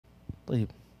طيب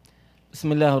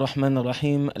بسم الله الرحمن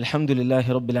الرحيم الحمد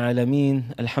لله رب العالمين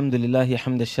الحمد لله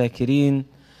حمد الشاكرين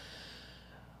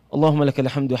اللهم لك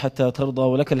الحمد حتى ترضى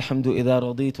ولك الحمد إذا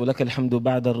رضيت ولك الحمد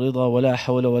بعد الرضا ولا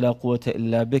حول ولا قوة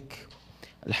إلا بك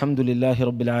الحمد لله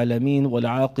رب العالمين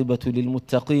والعاقبة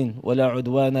للمتقين ولا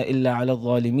عدوان إلا على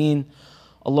الظالمين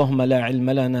اللهم لا علم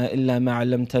لنا إلا ما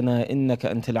علمتنا إنك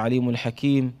أنت العليم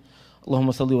الحكيم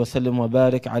اللهم صل وسلم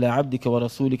وبارك على عبدك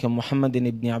ورسولك محمد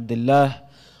بن عبد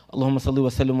الله اللهم صل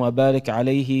وسلم وبارك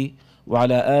عليه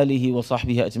وعلى آله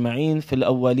وصحبه أجمعين في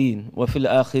الأولين وفي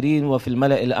الآخرين وفي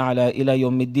الملأ الأعلى إلى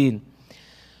يوم الدين.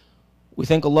 We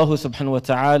thank Allah subhanahu wa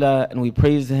ta'ala and we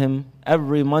praise Him.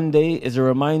 Every Monday is a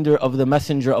reminder of the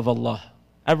Messenger of Allah.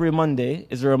 Every Monday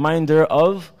is a reminder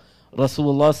of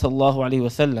Rasulullah sallallahu alayhi wa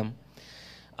sallam.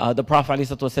 The Prophet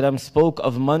ﷺ spoke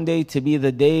of Monday to be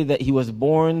the day that he was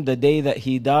born, the day that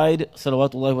he died.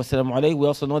 Salawatullahi wa sallam alayhi. We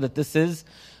also know that this is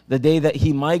the day that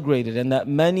he migrated, and that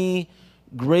many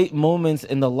great moments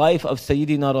in the life of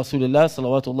Sayyidina Rasulullah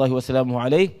salawatullahi wa sallam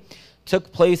alayhi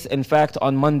took place in fact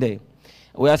on Monday.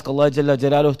 We ask Allah Jalla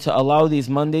Jalaluhu to allow these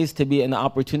Mondays to be an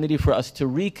opportunity for us to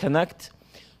reconnect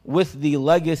with the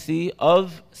legacy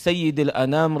of Sayyid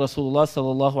al-Anam Rasulullah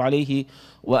sallallahu alayhi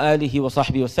wa alihi wa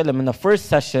sahbihi wa sallam. In the first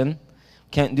session,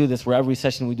 can't do this where every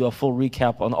session we do a full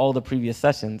recap on all the previous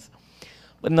sessions.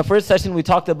 But in the first session we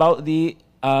talked about the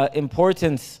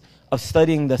importance of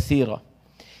studying the Seerah.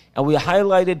 And we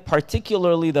highlighted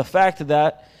particularly the fact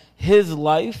that his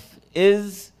life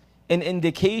is an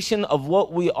indication of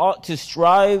what we ought to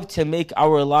strive to make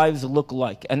our lives look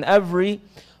like. And every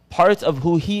part of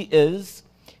who he is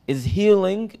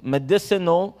healing,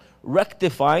 medicinal,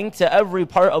 rectifying to every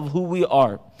part of who we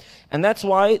are. And that's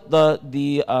why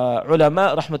the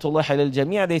ulama, rahmatullah al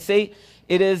jamia, they say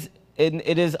it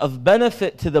is of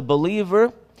benefit to the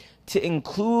believer to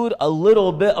include a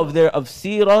little bit of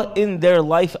seerah in their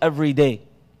life every day.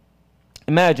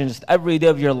 Imagine just every day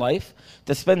of your life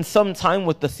to spend some time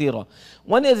with the seerah.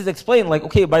 When it is explained, like,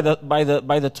 okay, by the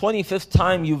 25th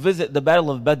time you visit the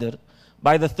Battle of Badr,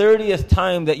 by the 30th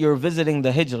time that you're visiting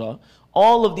the Hijrah,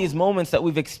 all of these moments that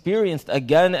we've experienced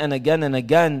again and again and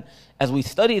again as we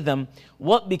study them,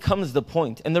 what becomes the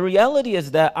point? And the reality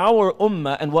is that our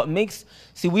ummah and what makes,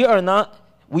 see, we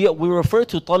refer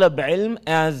to talab ilm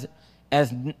as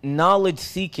knowledge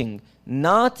seeking,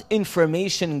 not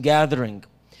information gathering.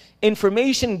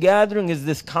 Information gathering is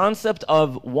this concept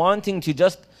of wanting to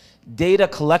just data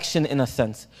collection in a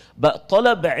sense. But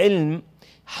talab ilm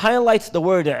highlights the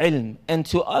word ilm. And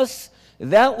to us,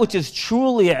 that which is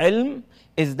truly ilm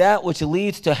is that which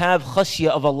leads to have khashya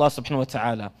of Allah subhanahu wa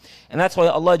ta'ala. And that's why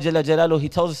Allah Jalla Jalaluhu, He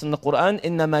tells us in the Quran,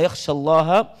 إِنَّمَا يَخْشَى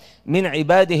اللَّهَ مِنْ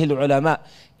عِبَادِهِ الْعُلَمَاءِ,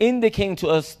 indicating to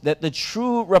us that the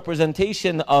true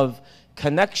representation of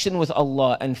connection with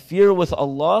Allah and fear with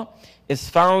Allah is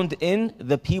found in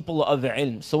the people of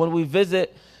ilm. So when we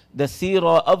visit the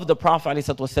seerah of the Prophet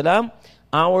ﷺ,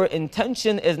 our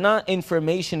intention is not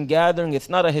information gathering, it's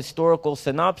not a historical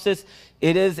synopsis,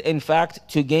 it is in fact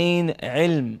to gain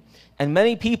ilm. And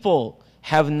many people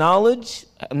have knowledge,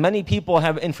 many people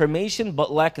have information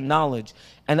but lack knowledge.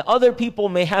 And other people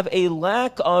may have a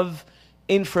lack of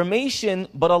information,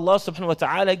 but Allah subhanahu wa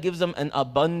ta'ala gives them an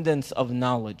abundance of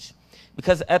knowledge.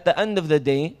 Because at the end of the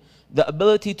day, the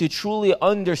ability to truly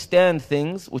understand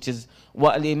things, which is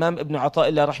what Al-Imam Ibn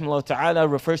Ata'illah rahimahullah ta'ala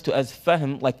refers to as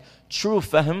fahm, like true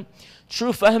fahm.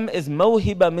 True fahm is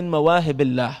mawhiba min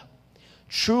mawahibillah.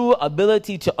 True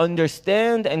ability to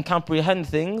understand and comprehend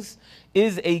things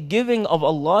is a giving of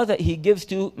Allah that He gives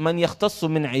to man yakhtassu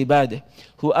min ibadih,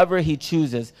 whoever He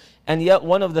chooses. And yet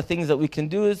one of the things that we can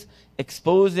do is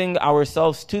exposing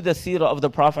ourselves to the seerah of the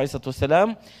Prophet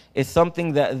ﷺ is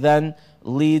something that then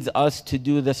leads us to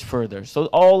do this further. So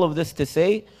all of this to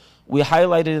say, we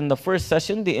highlighted in the first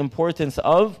session the importance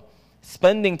of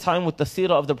spending time with the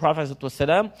seerah of the Prophet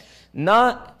ﷺ,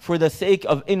 not for the sake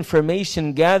of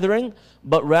information gathering,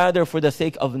 but rather for the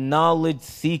sake of knowledge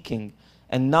seeking.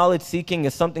 And knowledge seeking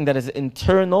is something that is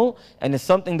internal and is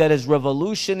something that is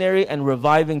revolutionary and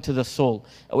reviving to the soul.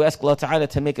 And we ask Allah Ta'ala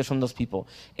to make us from those people.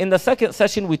 In the second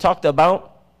session we talked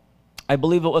about, I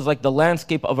believe it was like the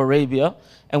landscape of Arabia,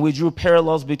 and we drew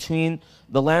parallels between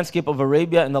the landscape of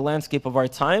Arabia and the landscape of our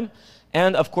time.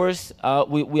 And of course,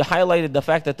 we highlighted the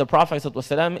fact that the Prophet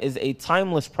ﷺ is a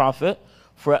timeless prophet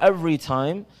for every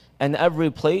time and every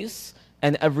place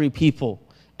and every people.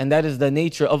 And that is the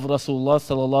nature of Rasulullah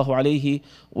sallallahu alayhi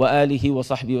wa alihi wa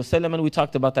sahbihi wa sallam, and we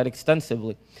talked about that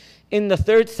extensively. In the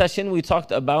third session, we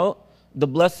talked about the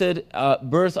blessed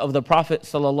birth of the Prophet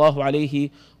sallallahu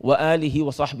alayhi wa alihi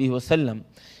wa sahbihi wa sallam.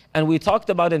 And we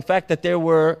talked about, in fact, that there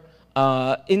were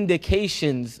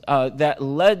indications that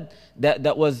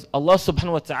was Allah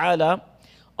subhanahu wa ta'ala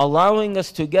allowing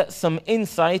us to get some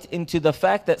insight into the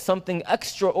fact that something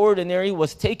extraordinary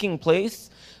was taking place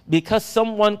because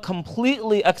someone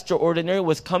completely extraordinary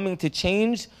was coming to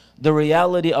change the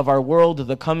reality of our world,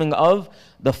 the coming of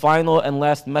the final and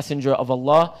last messenger of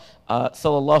Allah,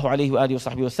 sallallahu alayhi wa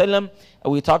sallam.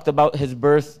 And we talked about his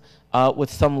birth with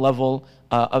some level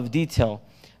of detail.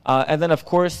 And then, of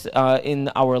course, in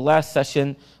our last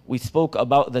session, we spoke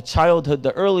about the childhood,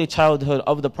 the early childhood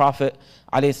of the Prophet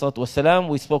ﷺ.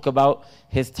 We spoke about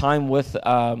his time with,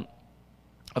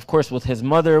 of course, with his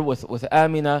mother, with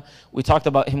Amina. We talked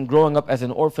about him growing up as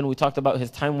an orphan. We talked about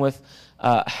his time with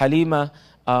Halima,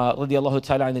 radiyallahu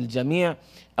ta'ala anil jami'.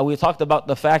 And we talked about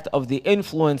the fact of the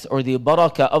influence or the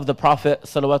barakah of the Prophet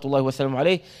sallallahu wasallam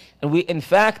alayhi. And we, in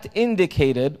fact,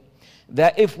 indicated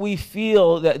that if we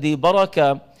feel that the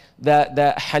barakah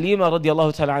that Halima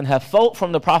radiallahu ta'ala anha felt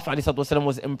from the Prophet ﷺ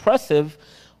was impressive,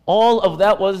 all of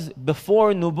that was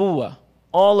before nubuwah.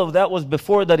 All of that was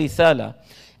before the risala.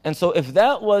 And so if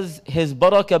that was his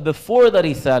barakah before the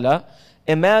risala,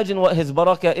 imagine what his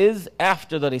barakah is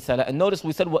after the risala. And notice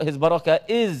we said what his barakah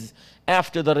is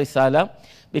after the risala,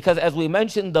 because as we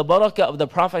mentioned, the barakah of the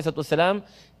Prophet ﷺ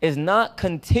is not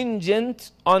contingent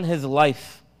on his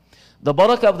life. The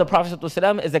barakah of the Prophet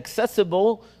ﷺ is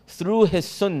accessible through his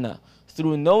sunnah,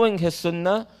 through knowing his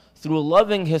sunnah, through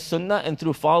loving his sunnah, and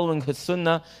through following his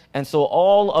sunnah. And so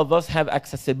all of us have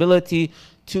accessibility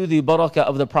to the barakah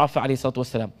of the Prophet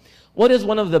ﷺ. What is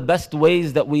one of the best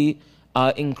ways that we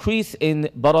increase in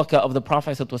barakah of the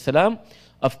Prophet ﷺ?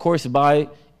 Of course, by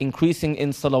increasing in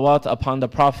salawat upon the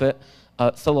Prophet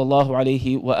sallallahu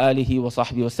alayhi wa alihi wa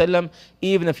sahbihi wasallam.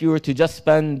 Even if you were to just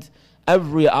spend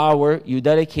every hour, you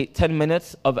dedicate 10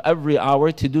 minutes of every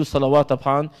hour to do salawat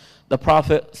upon the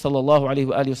Prophet sallallahu alayhi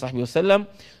wa sallam,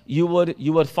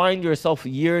 you would find yourself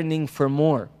yearning for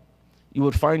more. You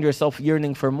would find yourself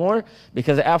yearning for more,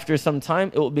 because after some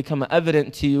time it will become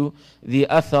evident to you the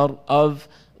athar of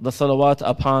the salawat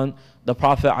upon the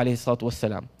Prophet alayhi salatu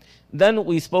wasalam. Then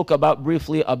we spoke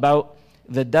briefly about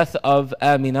the death of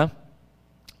Amina,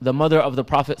 the mother of the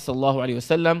Prophet sallallahu alayhi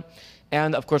wasallam.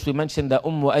 And of course we mentioned that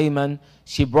Ayman,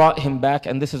 she brought him back,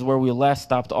 and this is where we last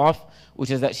stopped off, which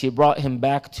is that she brought him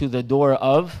back to the door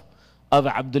of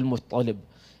Abdul Muttalib.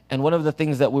 And one of the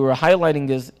things that we were highlighting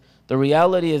is, the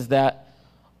reality is that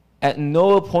at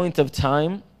no point of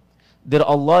time did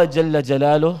Allah Jalla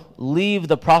Jalaluh leave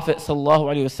the Prophet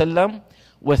sallallahu alaihi wasallam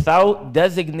without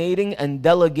designating and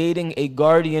delegating a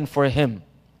guardian for him.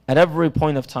 At every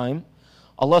point of time,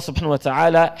 Allah subhanahu wa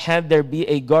ta'ala had there be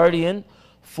a guardian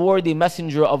for the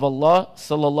Messenger of Allah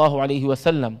sallallahu alaihi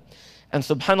wasallam. And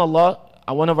subhanallah,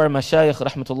 one of our mashayikh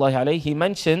rahmatullahi alayhi, he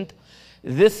mentioned,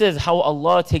 this is how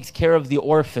Allah takes care of the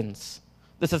orphans.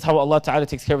 This is how Allah ta'ala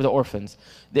takes care of the orphans.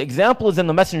 The example is in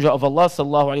the Messenger of Allah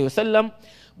sallallahu alaihi wasallam,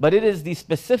 but it is the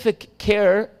specific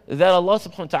care that Allah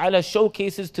subhanahu wa ta'ala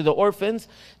showcases to the orphans,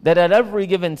 that at every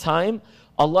given time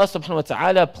Allah subhanahu wa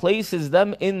ta'ala places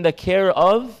them in the care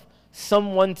of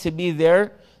someone to be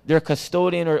their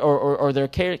custodian or their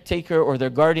caretaker or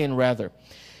their guardian rather.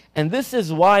 And this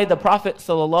is why the Prophet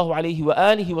sallallahu alaihi wa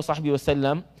alihi wa sahbihi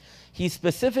wasallam, he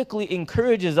specifically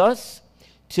encourages us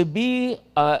to be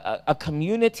a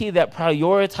community that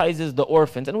prioritizes the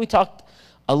orphans. And we talked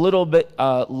a little bit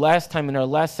last time in our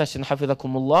last session,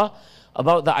 hafidhakumullah,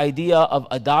 about the idea of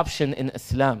adoption in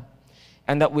Islam,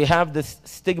 and that we have this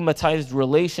stigmatized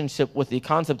relationship with the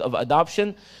concept of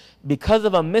adoption because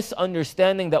of a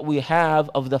misunderstanding that we have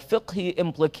of the fiqhi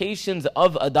implications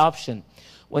of adoption.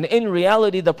 When in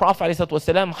reality, the Prophet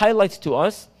ﷺ highlights to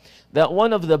us that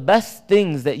one of the best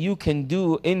things that you can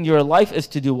do in your life is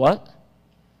to do what?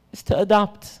 Is to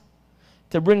adopt.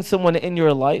 To bring someone in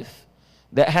your life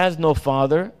that has no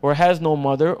father or has no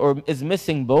mother or is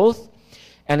missing both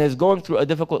and is going through a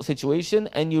difficult situation,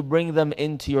 and you bring them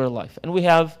into your life. And we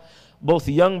have both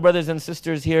young brothers and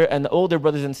sisters here and older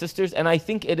brothers and sisters, and I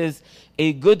think it is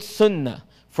a good sunnah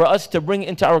for us to bring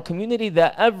into our community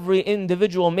that every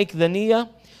individual make the niyyah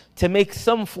to make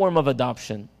some form of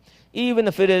adoption. Even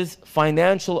if it is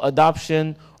financial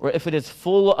adoption, or if it is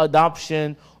full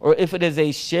adoption, or if it is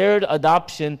a shared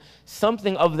adoption,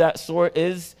 something of that sort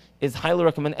is highly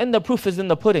recommended. And the proof is in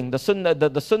the pudding, the sunnah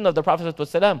of the Prophet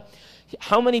ﷺ.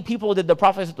 How many people did the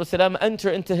Prophet ﷺ enter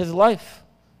into his life?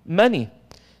 Many.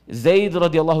 Zayd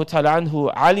radiallahu ta'ala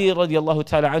anhu, Ali radiallahu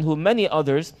ta'ala anhu, many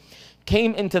others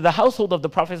came into the household of the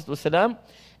Prophet ﷺ,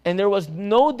 and there was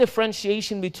no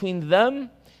differentiation between them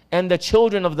and the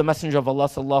children of the Messenger of Allah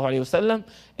sallallahu alaihi wasallam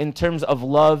in terms of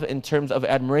love, in terms of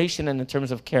admiration, and in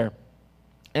terms of care.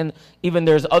 And even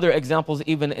there's other examples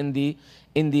even in the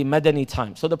Madani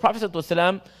time. So the Prophet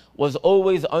ﷺ was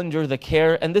always under the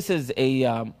care, and this is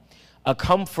a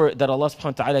comfort that Allah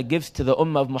subhanahu wa ta'ala gives to the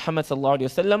ummah of Muhammad sallallahu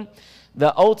alayhi wa sallam,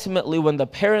 that ultimately when the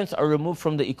parents are removed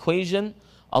from the equation,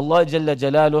 Allah Jalla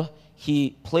Jalaluh,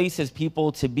 He places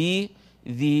people to be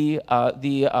the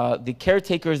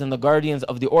caretakers and the guardians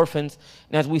of the orphans.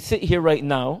 And as we sit here right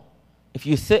now, if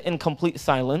you sit in complete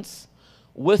silence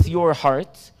with your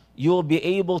heart, you'll be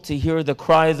able to hear the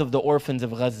cries of the orphans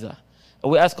of Gaza.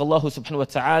 And we ask Allah subhanahu wa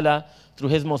ta'ala, through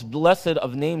His most blessed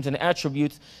of names and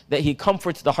attributes, that He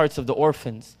comforts the hearts of the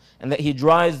orphans and that He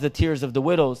dries the tears of the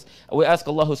widows. And we ask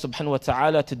Allah subhanahu wa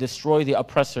ta'ala to destroy the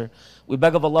oppressor. We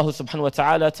beg of Allah subhanahu wa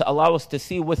ta'ala to allow us to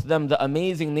see with them the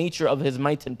amazing nature of His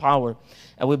might and power.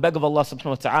 And we beg of Allah subhanahu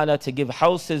wa ta'ala to give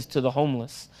houses to the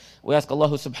homeless. We ask Allah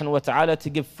subhanahu wa ta'ala to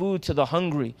give food to the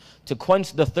hungry, to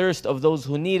quench the thirst of those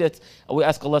who need it. And we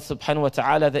ask Allah subhanahu wa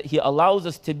ta'ala that He allows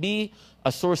us to be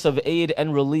a source of aid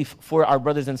and relief for our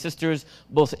brothers and sisters,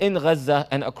 both in Gaza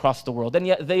and across the world. And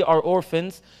yet they are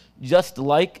orphans, just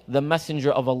like the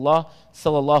Messenger of Allah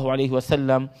sallallahu alaihi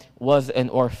wasallam was an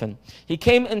orphan. He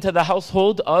came into the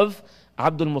household of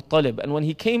Abdul Muttalib. And when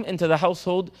he came into the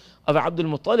household of Abdul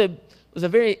Muttalib, it was a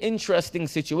very interesting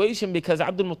situation because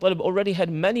Abdul Muttalib already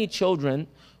had many children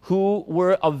who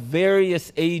were of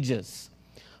various ages.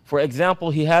 For example,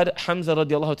 he had Hamza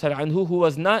radiallahu ta'ala anhu, who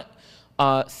was not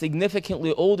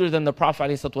significantly older than the Prophet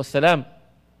ﷺ.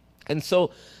 And so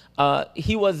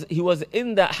he was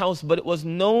in that house, but it was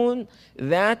known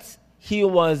that he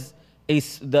was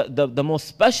the most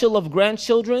special of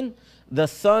grandchildren, the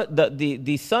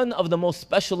son of the most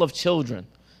special of children.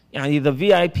 Yani the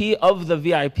VIP of the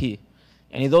VIP.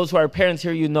 And those who are parents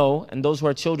here, you know, and those who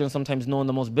are children sometimes know in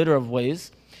the most bitter of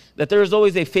ways, that there is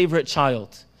always a favorite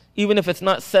child. Even if it's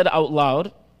not said out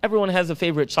loud, everyone has a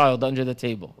favorite child under the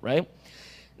table, right?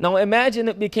 Now imagine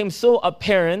it became so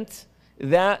apparent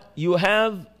that you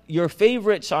have your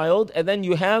favorite child, and then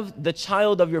you have the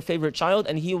child of your favorite child,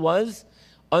 and he was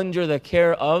under the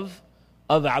care of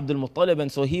Abdul Muttalib, and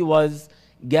so he was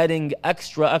getting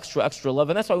extra love.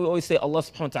 And that's why we always say Allah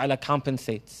subhanahu wa ta'ala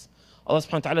compensates. Allah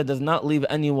subhanahu wa ta'ala does not leave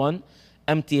anyone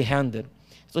empty-handed.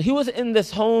 So he was in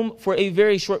this home for a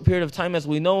very short period of time. As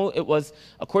we know, it was,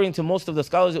 according to most of the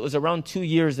scholars, it was around 2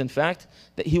 years, in fact,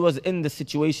 that he was in this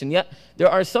situation. Yet, there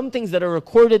are some things that are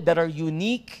recorded that are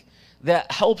unique,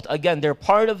 that helped, again, they're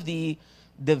part of the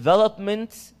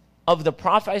development of the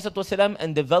Prophet ﷺ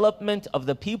and development of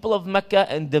the people of Mecca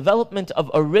and development of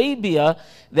Arabia,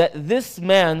 that this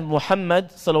man, Muhammad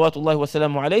salawatullahi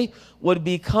wasalam alayhi, would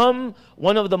become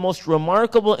one of the most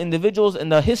remarkable individuals in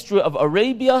the history of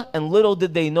Arabia, and little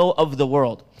did they know of the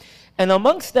world. And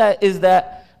amongst that is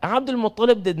that Abdul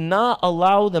Muttalib did not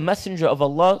allow the Messenger of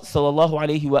Allah sallallahu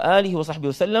alayhi wa alihi wa sahbihi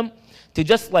wasallam to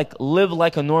just live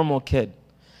like a normal kid.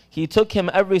 He took him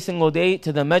every single day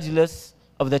to the majlis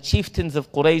of the chieftains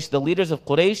of Quraysh, the leaders of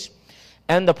Quraysh,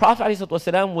 and the Prophet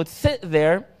ﷺ would sit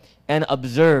there and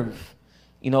observe.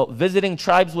 Visiting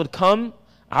tribes would come,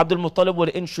 Abdul Muttalib would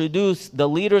introduce the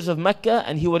leaders of Mecca,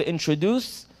 and he would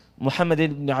introduce Muhammad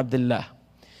ibn Abdullah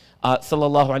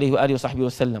sallallahu alayhi wa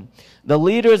sallam. The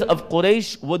leaders of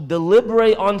Quraysh would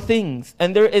deliberate on things,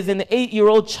 and there is an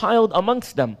 8-year-old child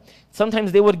amongst them.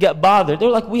 Sometimes they would get bothered. They're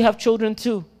like, we have children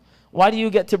too. Why do you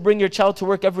get to bring your child to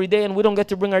work every day and we don't get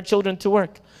to bring our children to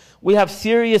work? We have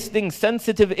serious things,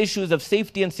 sensitive issues of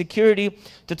safety and security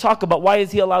to talk about. Why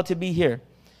is he allowed to be here?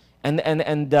 And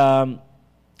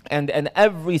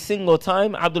every single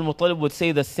time Abdul Muttalib would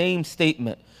say the same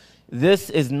statement. This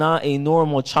is not a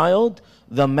normal child.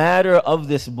 The matter of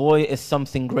this boy is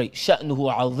something great. Sha'nuhu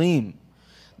azim.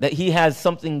 That he has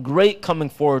something great coming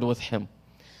forward with him.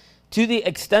 To the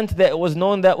extent that it was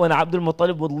known that when Abdul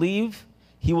Muttalib would leave,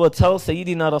 he would tell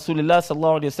Sayyidina Rasulullah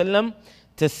sallallahu alayhi wasallam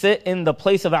to sit in the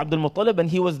place of Abdul Muttalib, and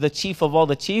he was the chief of all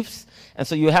the chiefs. And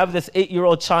so you have this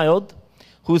 8-year-old child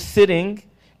who's sitting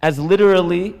as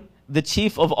literally the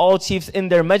chief of all chiefs in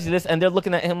their majlis, and they're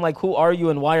looking at him like, who are you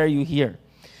and why are you here?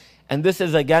 And this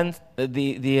is again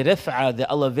the rif'ah, the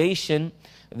elevation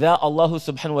that Allah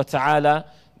subhanahu wa ta'ala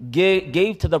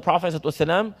gave to the Prophet sallallahu alayhi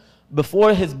wasallam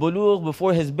before his bulugh,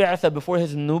 before his bi'tha, before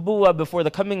his nubuwah, before the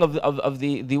coming of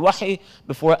the wahi,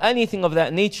 before anything of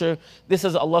that nature. This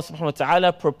is Allah subhanahu wa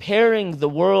ta'ala preparing the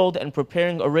world and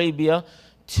preparing Arabia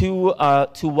to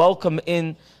welcome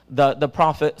in the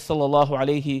Prophet sallallahu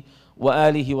alayhi wa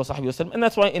alihi wa sahbihi wasallam. And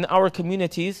that's why in our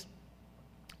communities,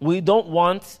 we don't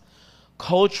want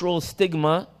cultural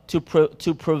stigma to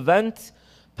prevent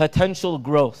potential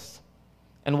growth.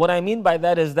 And what I mean by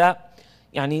that is that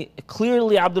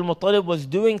Clearly Abdul Muttalib was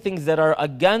doing things that are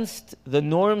against the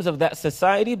norms of that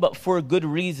society, but for a good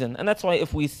reason. And that's why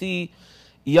if we see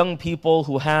young people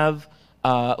who have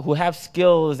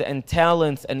skills and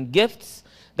talents and gifts,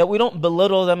 that we don't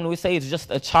belittle them and we say it's just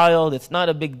a child, it's not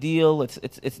a big deal,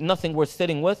 it's nothing worth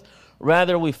sitting with.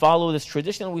 Rather, we follow this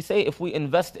tradition and we say if we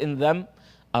invest in them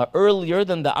earlier,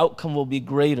 then the outcome will be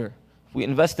greater. If we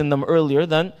invest in them earlier,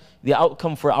 then the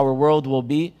outcome for our world will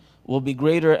be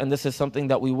greater. And this is something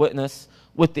that we witness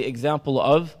with the example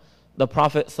of the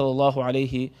Prophet sallallahu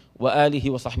alaihi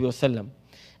wasallam.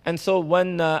 And so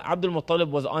when Abdul Muttalib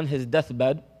was on his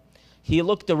deathbed, he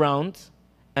looked around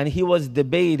and he was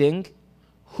debating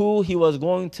who he was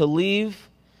going to leave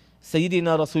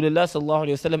Sayyidina Rasulullah sallallahu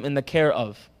alaihi wasallam in the care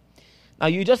of. Now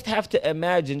you just have to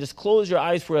imagine, just close your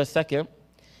eyes for a second,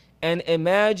 and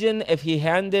imagine if he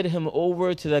handed him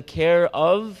over to the care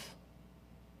of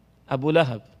Abu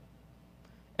Lahab.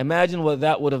 Imagine what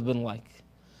that would have been like.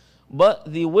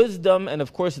 But the wisdom and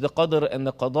of course the qadr and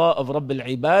the qada of Rabb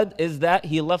al-Ibad is that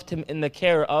he left him in the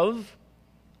care of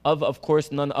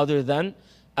course none other than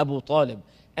Abu Talib.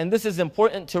 And this is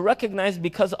important to recognize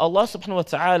because Allah subhanahu wa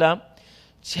ta'ala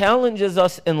challenges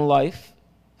us in life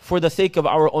for the sake of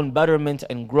our own betterment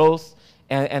and growth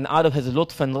and out of His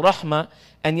lutf and rahmah.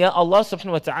 And yet Allah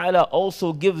subhanahu wa ta'ala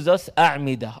also gives us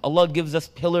a'midah. Allah gives us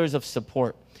pillars of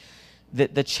support.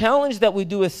 The challenge that we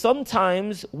do is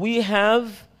sometimes we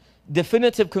have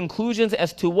definitive conclusions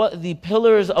as to what the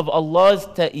pillars of Allah's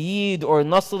ta'eed or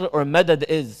nasr or madad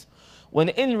is. When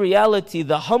in reality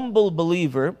the humble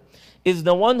believer is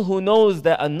the one who knows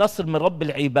that al-nasr min Rabb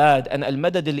al-Ibad and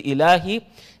al-madad al-ilahi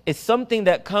is something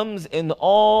that comes in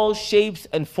all shapes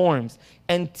and forms.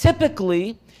 And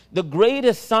typically, the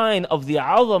greatest sign of the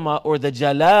azama or the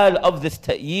jalal of this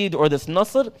ta'eed or this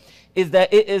nasr is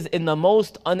that it is in the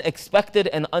most unexpected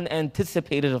and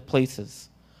unanticipated of places.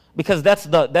 Because that's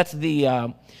an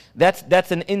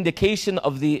indication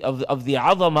of the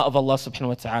azama of Allah subhanahu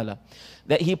wa ta'ala.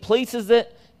 That He places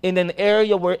it in an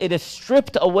area where it is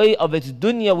stripped away of its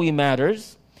dunyawi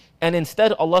matters, and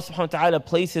instead Allah subhanahu wa ta'ala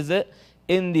places it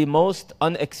in the most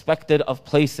unexpected of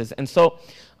places. And so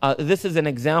this is an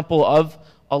example of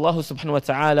Allah subhanahu wa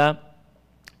ta'ala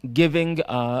giving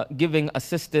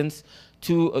assistance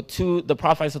to the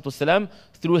Prophet ﷺ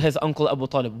through his uncle Abu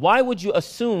Talib. Why would you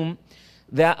assume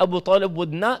that Abu Talib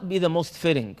would not be the most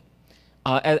fitting?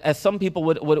 As some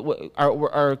people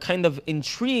are kind of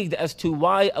intrigued as to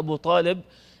why Abu Talib,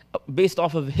 based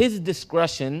off of his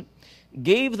discretion,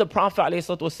 gave the Prophet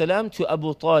ﷺ to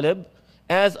Abu Talib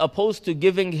as opposed to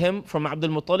giving him from Abdul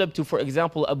Muttalib to, for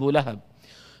example, Abu Lahab.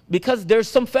 Because there's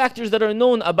some factors that are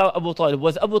known about Abu Talib.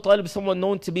 Was Abu Talib someone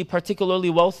known to be particularly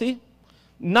wealthy?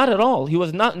 Not at all. He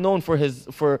was not known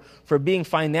for being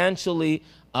financially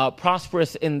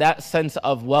prosperous in that sense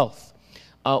of wealth.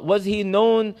 Was he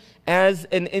known as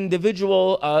an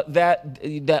individual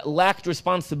that lacked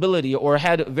responsibility or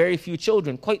had very few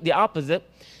children? Quite the opposite.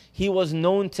 He was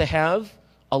known to have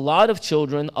a lot of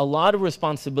children, a lot of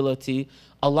responsibility,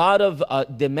 a lot of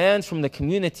demands from the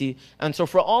community. And so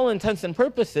for all intents and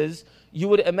purposes, you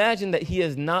would imagine that he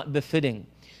is not befitting.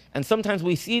 And sometimes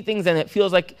we see things and it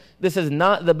feels like this is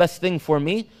not the best thing for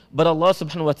me, but Allah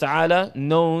subhanahu wa ta'ala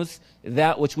knows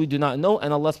that which we do not know,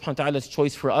 and Allah subhanahu wa ta'ala's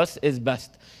choice for us is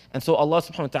best. And so Allah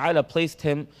subhanahu wa ta'ala placed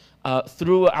him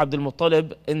through Abdul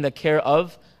Muttalib in the care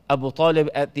of Abu Talib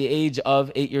at the age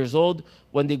of 8 years old,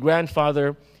 when the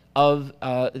grandfather of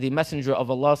the Messenger of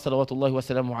Allah salawatullahi wa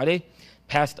sallam alayhi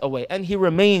passed away. And he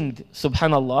remained,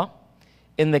 subhanallah,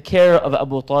 in the care of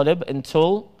Abu Talib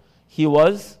until he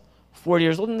was 40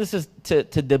 years old. And this is to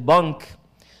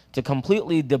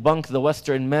completely debunk the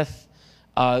Western myth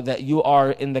that you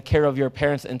are in the care of your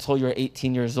parents until you're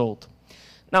 18 years old.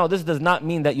 Now, this does not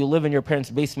mean that you live in your parents'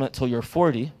 basement till you're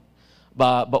 40,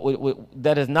 but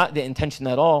that is not the intention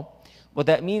at all. What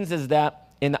that means is that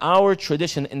in our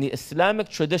tradition, in the Islamic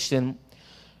tradition,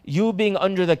 you being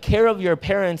under the care of your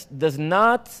parents does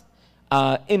not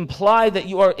imply that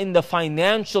you are in the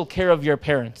financial care of your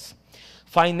parents.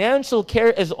 Financial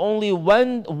care is only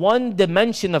one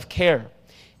dimension of care.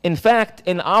 In fact,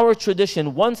 in our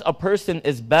tradition, once a person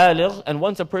is baligh and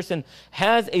once a person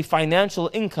has a financial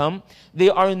income,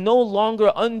 they are no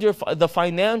longer under the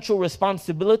financial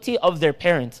responsibility of their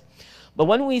parents. But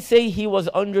when we say he was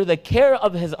under the care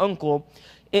of his uncle,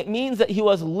 it means that he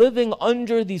was living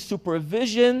under the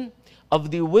supervision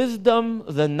of the wisdom,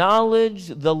 the knowledge,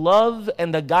 the love,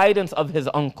 and the guidance of his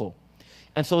uncle.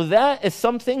 And so that is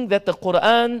something that the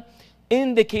Quran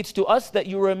indicates to us, that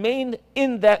you remain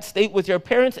in that state with your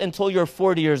parents until you're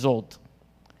 40 years old.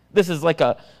 This is like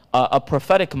a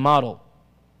prophetic model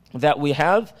that we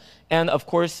have. And of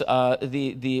course,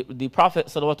 the Prophet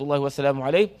salawatullahi wasalam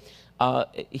alayhi,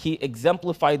 he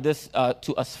exemplified this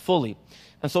to us fully.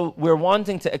 And so we're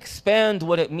wanting to expand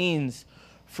what it means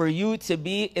for you to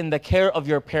be in the care of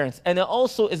your parents. And it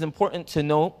also is important to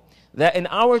know that in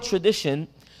our tradition,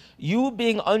 you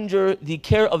being under the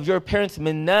care of your parents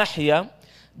min nahiya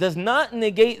does not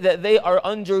negate that they are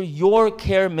under your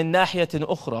care min nahiyatin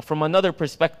ukhra, from another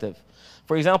perspective.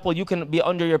 For example, you can be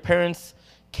under your parents'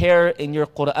 care in your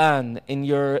Quran, in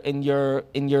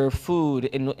your food,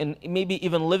 in maybe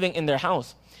even living in their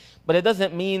house. But it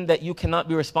doesn't mean that you cannot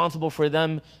be responsible for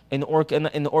them in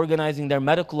organizing their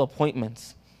medical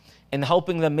appointments, in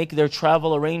helping them make their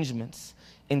travel arrangements,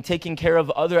 in taking care of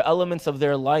other elements of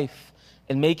their life,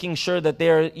 and making sure that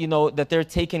they're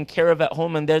taken care of at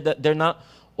home and that they're not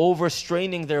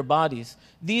overstraining their bodies.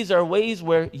 These are ways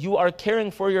where you are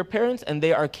caring for your parents and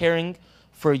they are caring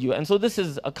for you. And so this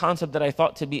is a concept that I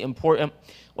thought to be important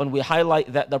when we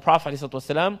highlight that the Prophet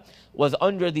ﷺ was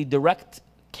under the direct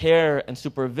care and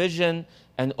supervision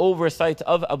and oversight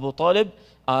of Abu Talib,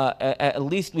 at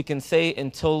least we can say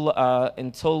until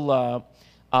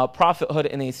prophethood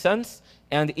in a sense.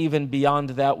 And even beyond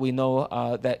that, we know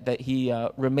that he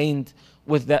remained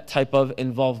with that type of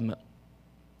involvement.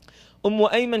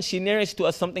 Ayman, she narrates to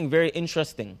us something very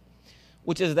interesting,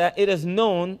 which is that it is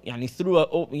known, through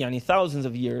thousands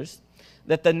of years,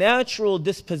 that the natural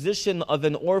disposition of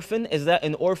an orphan is that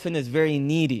an orphan is very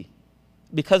needy.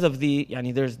 Because of there's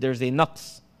a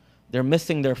naqs. They're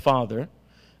missing their father.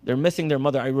 They're missing their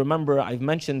mother. I remember, I've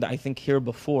mentioned, I think here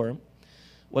before,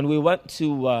 when we went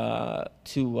to Rayhaniya,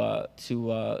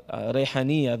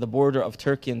 the border of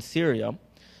Turkey and Syria,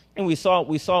 and we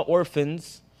saw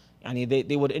orphans,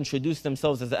 they would introduce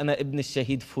themselves as Ana ibn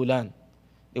Shahid Fulan.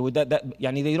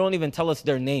 They don't even tell us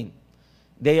their name.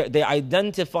 They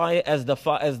identify as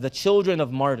the children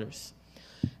of martyrs.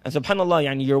 And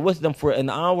subhanAllah, you're with them for an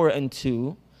hour and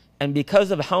two, and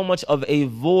because of how much of a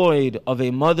void of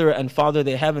a mother and father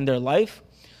they have in their life,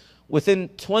 within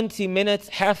 20 minutes,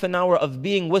 half an hour of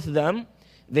being with them,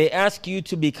 they ask you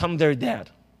to become their dad.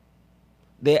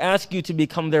 They ask you to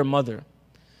become their mother.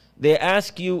 They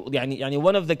ask you,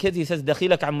 one of the kids, he says,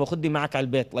 دخيلك عمو خدي معك على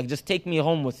البيت, like just take me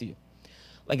home with you.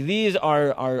 Like these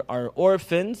are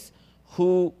orphans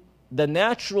who the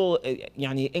natural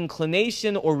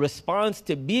inclination or response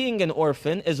to being an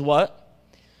orphan is what?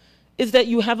 Is that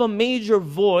you have a major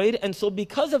void, and so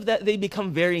because of that they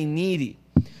become very needy.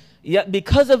 Yet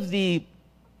because of the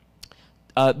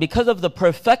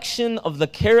perfection of the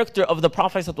character of the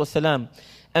Prophet ﷺ,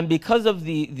 and because of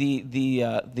the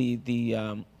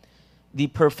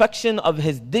perfection of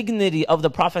his dignity of the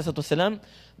Prophet ﷺ,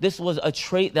 this was a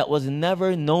trait that was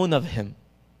never known of him.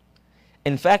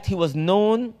 In fact, he was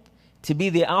known to be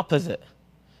the opposite,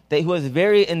 that he was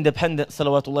very independent,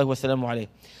 salawatullahi wa salamu alayhi.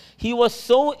 He was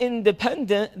so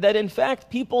independent that in fact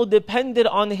people depended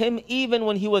on him even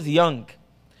when he was young.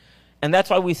 And that's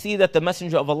why we see that the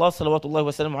Messenger of Allah, salawatullahi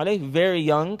wa salamu alayhi, very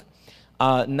young,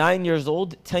 9 years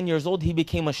old, 10 years old, he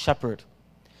became a shepherd.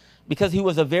 Because he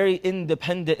was a very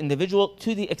independent individual,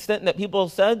 to the extent that people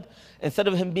said, instead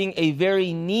of him being a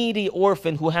very needy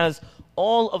orphan who has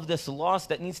all of this loss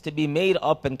that needs to be made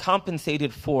up and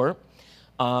compensated for,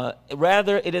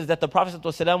 rather it is that the Prophet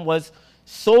ﷺ was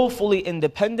so fully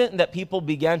independent that people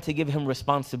began to give him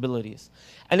responsibilities.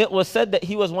 And it was said that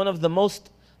he was one of the most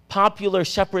popular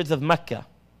shepherds of Mecca.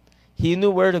 He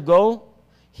knew where to go,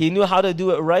 he knew how to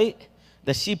do it right,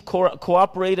 the sheep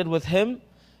cooperated with him,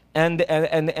 and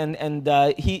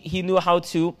he knew how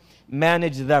to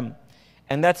manage them.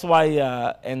 And that's why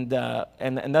and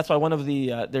that's why one of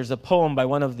the there's a poem by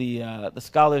one of the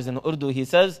scholars in Urdu. He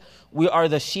says, "We are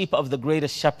the sheep of the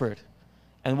greatest shepherd,"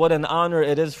 and what an honor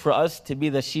it is for us to be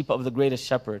the sheep of the greatest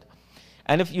shepherd.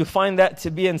 And if you find that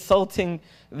to be insulting,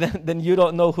 then you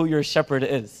don't know who your shepherd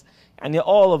is. And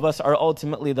all of us are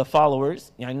ultimately the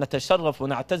followers. نتشرف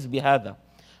ونعتز بهذا.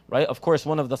 Right? Of course,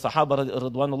 one of the Sahaba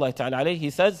Ridwanullahi ta'ala alayhi, he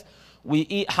says, we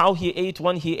eat how he ate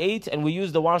when he ate, and we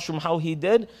use the washroom how he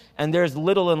did, and there's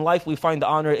little in life we find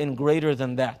honor in greater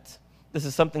than that. This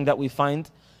is something that we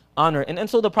find honor in. And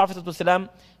so the Prophet ﷺ,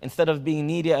 instead of being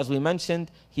needy, as we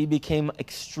mentioned, he became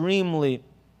extremely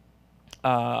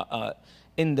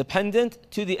independent,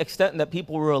 to the extent that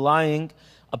people were relying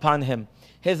upon him.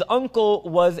 His uncle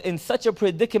was in such a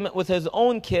predicament with his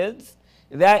own kids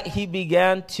that he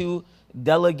began to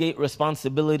delegate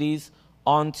responsibilities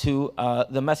onto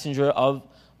the Messenger of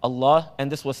Allah,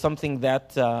 and this was something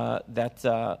that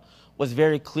was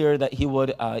very clear that he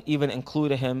would even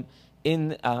include him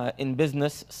in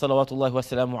business, salawatullahi wa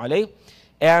salamu alayhi,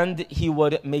 and he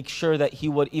would make sure that he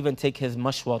would even take his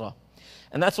mashwara.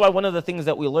 And that's why one of the things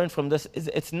that we learn from this is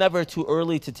it's never too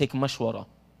early to take mashwara.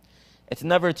 It's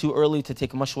never too early to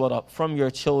take mashwara from your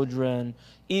children,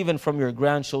 even from your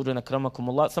grandchildren,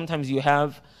 akramakumullah. Sometimes you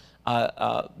have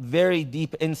very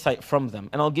deep insight from them.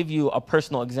 And I'll give you a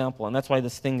personal example, and that's why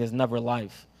this thing is never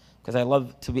live, because I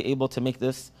love to be able to make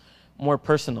this more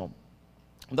personal.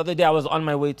 The other day I was on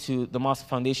my way to the Mosque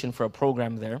Foundation for a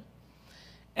program there,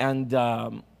 and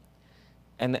my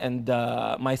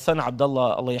son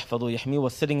Abdullah, Allah yahfadhu yahmi,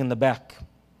 was sitting in the back.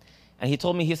 And he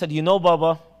told me, he said, you know,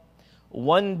 Baba,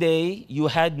 one day you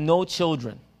had no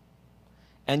children,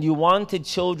 and you wanted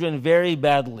children very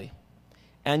badly.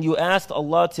 And you asked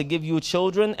Allah to give you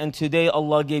children, and today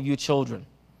Allah gave you children.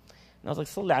 And I was like,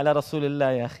 Salli ala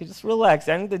Rasulillah, ya akhi, just relax.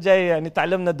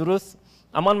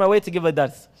 I'm on my way to give a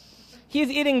dars. He's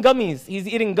eating gummies. He's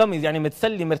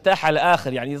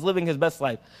living his best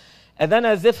life. And then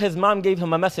as if his mom gave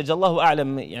him a message, Allahu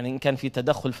a'lam, in kan fi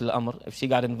tadakhul fil amr, if she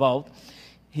got involved.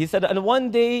 He said, and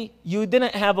one day you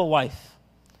didn't have a wife,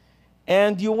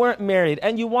 and you weren't married,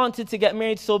 and you wanted to get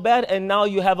married so bad, and now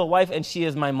you have a wife, and she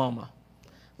is my mama.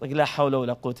 Like, la hawla wa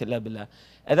la quwwata illa billah.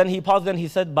 And then he paused and he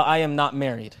said, but I am not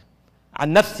married.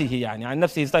 عن نفسه عن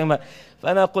نفسه. He's talking about,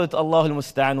 فأنا قلت الله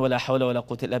المستعان ولا حول ولا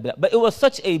قوة إلا بالله. But it was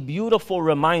such a beautiful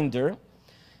reminder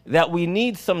that we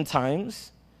need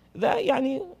sometimes, that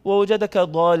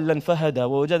ووجدك ضالا فهدى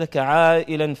ووجدك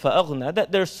عائلا فأغنى,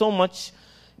 that there's so much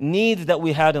needs that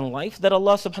we had in life that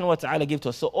Allah subhanahu wa ta'ala gave to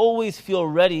us. So always feel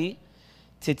ready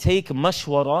to take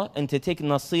mashwara and to take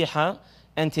nasiha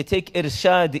and to take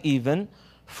irshad even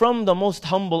from the most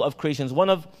humble of creations. One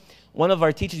of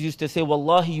our teachers used to say,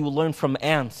 Wallahi, you learn from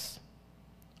ants.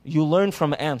 You learn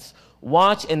from ants.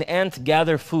 Watch an ant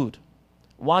gather food.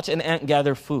 Watch an ant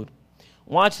gather food.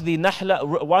 Watch the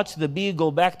nahla, watch the bee go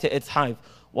back to its hive.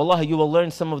 Wallahi, you will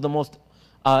learn some of the most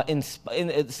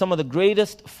some of the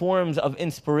greatest forms of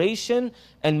inspiration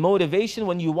and motivation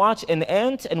when you watch an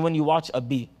ant and when you watch a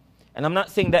bee. And I'm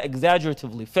not saying that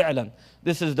exaggeratively, fi'lan.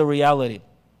 This is the reality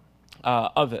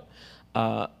of it.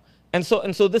 And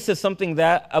so this is something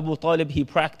that Abu Talib, he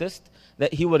practiced,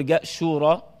 that he would get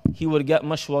shura, he would get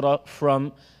mashwara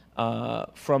from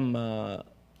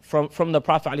the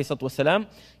Prophet ﷺ,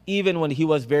 even when he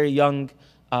was very young,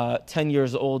 10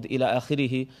 years old, ila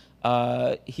akhirihi.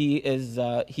 He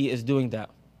is doing that.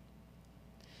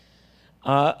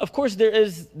 Of course, there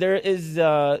is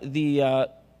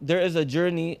a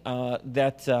journey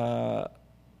that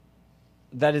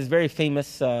is very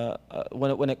famous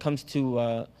when it comes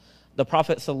to the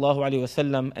Prophet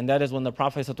ﷺ, and that is when the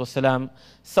Prophet ﷺ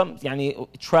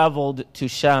traveled to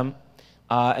Sham,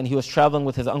 and he was traveling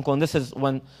with his uncle, and this is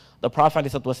when the Prophet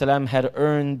ﷺ had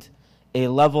earned a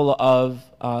level of,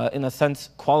 in a sense,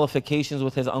 qualifications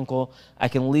with his uncle. I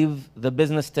can leave the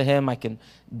business to him. I can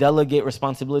delegate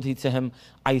responsibility to him.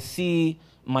 I see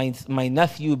my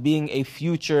nephew being a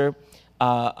future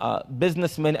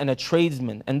businessman and a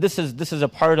tradesman. And this is a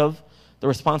part of the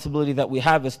responsibility that we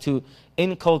have, is to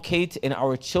inculcate in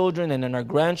our children and in our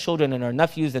grandchildren and our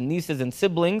nephews and nieces and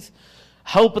siblings,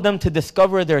 help them to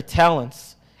discover their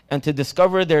talents and to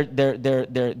discover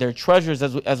their treasures,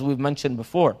 as we've mentioned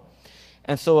before.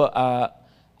 And so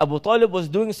Abu Talib was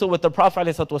doing so with the Prophet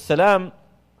ﷺ,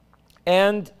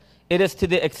 and it is to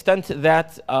the extent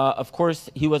that, of course,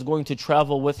 he was going to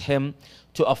travel with him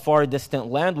to a far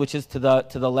distant land, which is to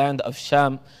the land of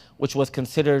Sham, which was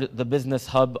considered the business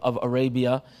hub of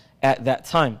Arabia at that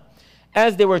time.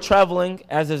 As they were traveling,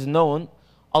 as is known,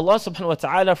 Allah subhanahu wa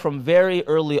ta'ala from very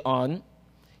early on,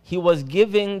 He was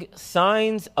giving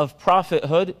signs of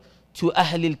prophethood to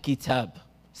Ahlul Kitab,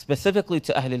 specifically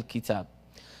to Ahlul Kitab,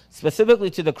 specifically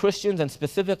to the Christians and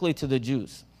specifically to the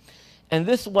Jews. And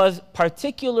this was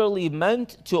particularly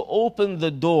meant to open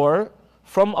the door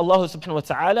from Allah subhanahu wa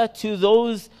ta'ala to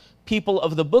those people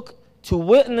of the book to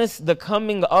witness the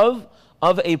coming of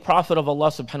a prophet of Allah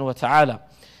subhanahu wa ta'ala.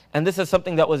 And this is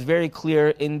something that was very clear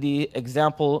in the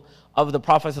example of the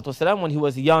Prophet ﷺ when he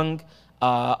was young,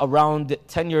 around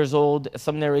 10 years old.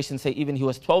 Some narrations say even he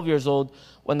was 12 years old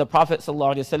when the Prophet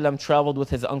ﷺ traveled with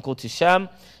his uncle to Sham.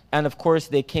 And of course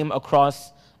they came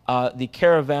across the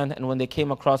caravan, and when they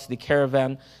came across the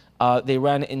caravan, they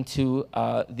ran into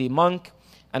the monk.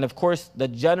 And of course the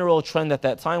general trend at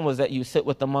that time was that you sit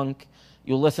with the monk,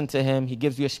 you listen to him, he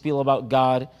gives you a spiel about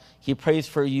God, he prays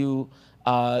for you,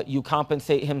 you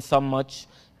compensate him some much.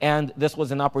 And this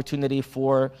was an opportunity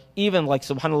for, even like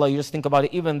subhanAllah, you just think about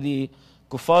it, even the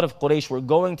kuffar of Quraysh were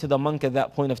going to the monk at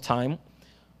that point of time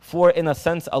for, in a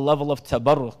sense, a level of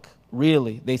tabarruk.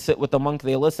 Really, they sit with the monk,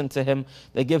 they listen to him,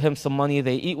 they give him some money,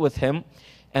 they eat with him.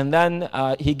 And then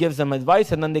he gives them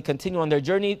advice, and then they continue on their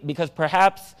journey, because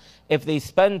perhaps if they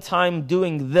spend time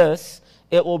doing this,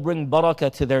 it will bring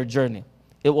barakah to their journey.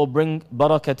 It will bring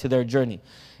barakah to their journey.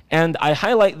 And I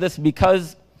highlight this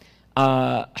because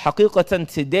haqiqatan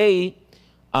today,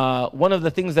 one of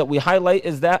the things that we highlight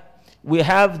is that we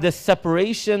have this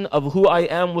separation of who I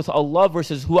am with Allah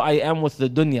versus who I am with the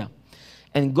dunya.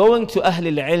 And going to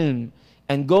Ahlul Ilm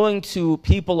and going to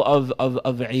people of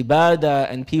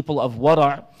ibadah and people of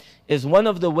wara' is one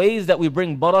of the ways that we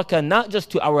bring barakah, not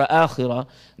just to our akhirah,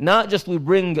 not just we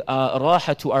bring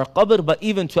raha to our qabr, but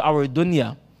even to our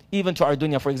dunya. Even to our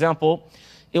dunya. For example,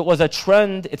 it was a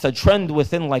trend, it's a trend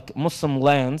within like Muslim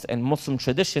lands and Muslim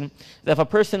tradition, that if a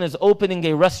person is opening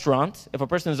a restaurant,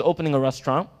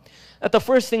 that the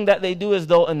first thing that they do is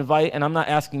they'll invite, and I'm not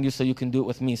asking you so you can do it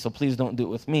with me, so please don't do it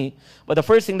with me, but the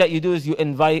first thing that you do is you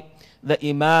invite the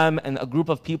imam and a group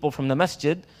of people from the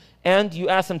masjid, and you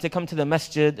ask them to come to the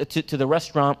masjid, to the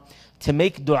restaurant, to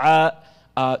make dua,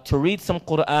 to read some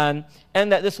Quran,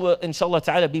 and that this will, inshallah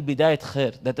ta'ala, be bidayat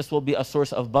khair, that this will be a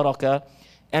source of barakah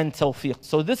and tawfiq.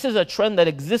 So this is a trend that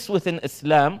exists within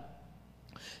Islam,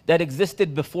 that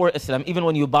existed before Islam. Even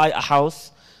when you buy a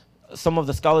house, some of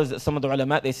the scholars, some of the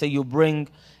ulama, they say you bring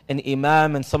an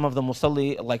imam and some of the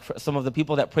musalli, like some of the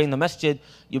people that pray in the masjid,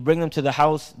 you bring them to the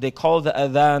house, they call the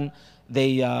adhan,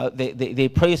 they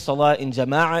pray salah in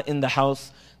jama'ah in the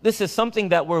house. This is something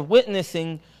that we're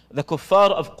witnessing the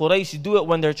kuffar of Quraysh do it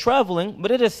when they're traveling,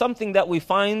 but it is something that we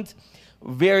find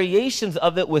variations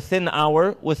of it within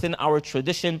our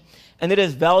tradition, and it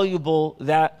is valuable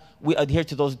that we adhere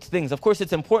to those things. Of course,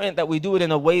 it's important that we do it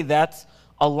in a way that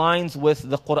aligns with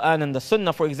the Quran and the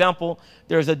Sunnah. For example,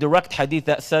 there's a direct hadith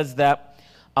that says that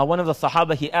one of the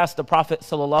Sahaba, he asked the Prophet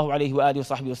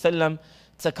ﷺ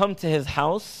to come to his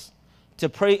house, to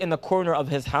pray in the corner of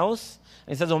his house.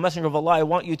 And he says, "O Messenger of Allah, I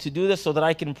want you to do this so that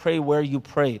I can pray where you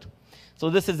prayed." So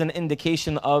this is an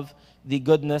indication of the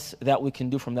goodness that we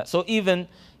can do from that. So even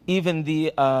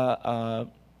the kuffar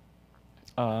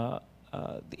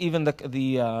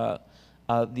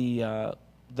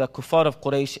of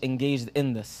Quraysh engaged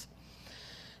in this.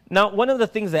 Now, one of the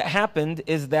things that happened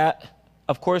is that,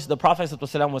 of course, the Prophet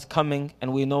ﷺ was coming,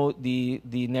 and we know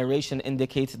the narration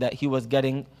indicates that he was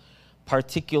getting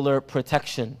particular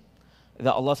protection,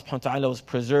 that Allah subhanahu wa ta'ala was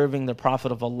preserving the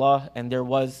Prophet of Allah, and there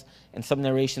was, in some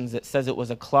narrations it says it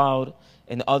was a cloud,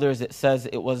 in others it says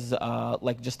it was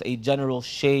like just a general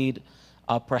shade,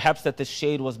 perhaps that this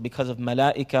shade was because of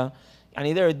malaika.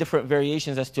 And there are different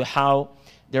variations as to how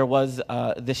there was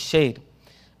this shade.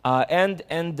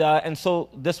 And so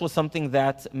this was something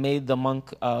that made the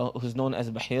monk who's known as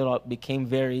Bahira became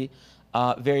very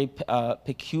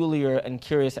peculiar and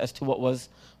curious as to what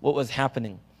was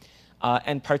happening.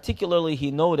 And particularly he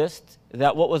noticed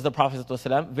that what was the Prophet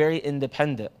ﷺ? Very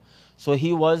independent. So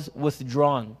he was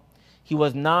withdrawn. He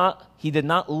did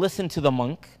not listen to the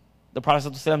monk. The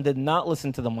Prophet ﷺ did not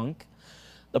listen to the monk.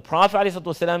 The Prophet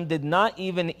ﷺ did not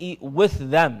even eat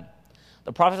with them.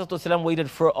 The Prophet ﷺ waited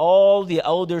for all the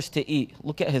elders to eat.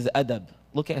 Look at his adab.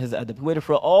 Look at his adab. He waited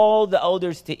for all the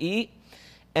elders to eat.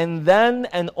 And then,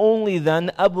 and only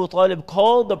then, Abu Talib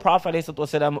called the Prophet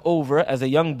ﷺ over as a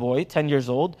young boy, 10 years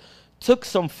old, took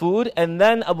some food, and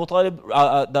then Abu Talib,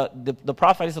 the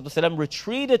Prophet ﷺ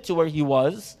retreated to where he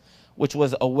was, which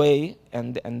was away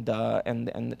and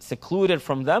secluded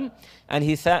from them, and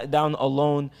he sat down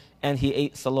alone and he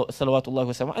ate salawatullah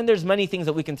wa salam. And there's many things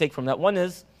that we can take from that. One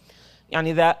is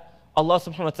that Allah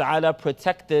subhanahu wa ta'ala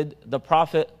protected the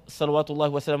Prophet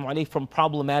salawatullah wa salam alayhi from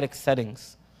problematic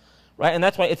settings. Right? And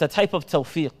that's why it's a type of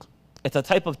tawfiq. It's a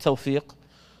type of tawfiq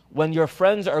when your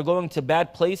friends are going to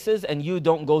bad places and you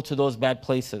don't go to those bad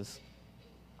places.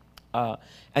 And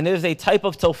it is a type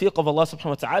of tawfiq of Allah subhanahu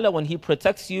wa ta'ala when He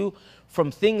protects you from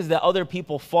things that other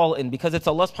people fall in, because it's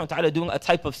Allah subhanahu wa ta'ala doing a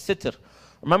type of sitr.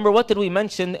 Remember, what did we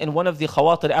mention in one of the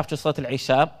khawatir after Salat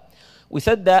al-Isha? We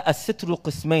said that as-sitru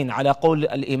qismain, ala qawl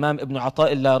al-Imam Ibn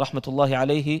Ata'illah rahmatullahi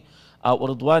alayhi wa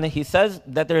ridwanah. He says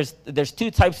that there's two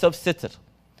types of sitr.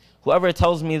 Whoever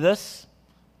tells me this,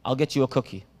 I'll get you a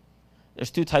cookie.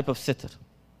 There's two types of sitr.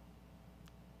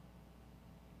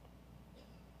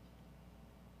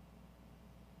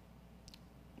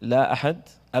 لا أحد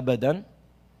أبدا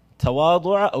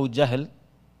تواضع أو جهل.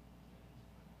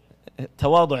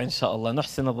 تواضع إن شاء الله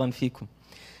نحسن الظن فيكم.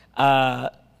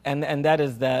 And that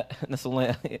is that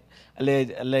نسأل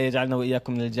الله يجعلنا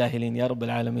وإياكم من الجاهلين يا رب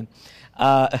العالمين.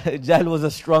 جهل was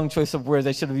a strong choice of words.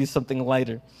 I should have used something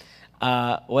lighter.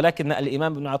 ولكن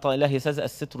الإمام ابن عطاء الله says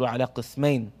الستر على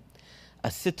قسمين.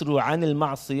 الستر عن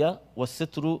المعصية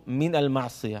والستر من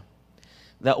المعصية.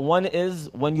 That one is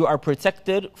when you are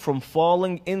protected from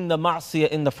falling in the ma'siyah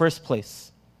in the first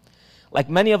place. Like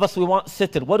many of us, we want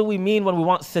sitr. What do we mean when we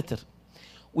want sitr?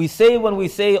 We say when we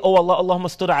say, oh Allah, Allahumma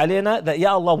stur alayna, that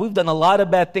Ya Allah, we've done a lot of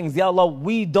bad things. Ya Allah,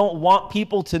 we don't want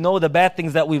people to know the bad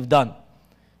things that we've done.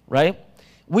 Right?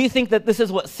 We think that this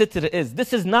is what sitr is.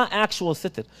 This is not actual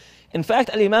sitr. In fact,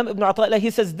 Al-Imam Ibn Ata'illah, he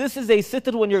says, this is a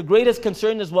sitr when your greatest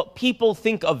concern is what people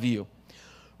think of you.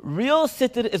 Real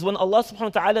sitr is when Allah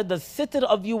subhanahu wa ta'ala does sitr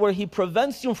of you where He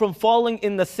prevents you from falling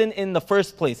in the sin in the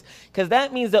first place. Because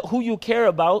that means that who you care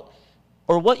about,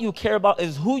 or what you care about,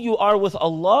 is who you are with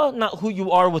Allah, not who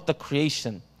you are with the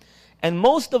creation. And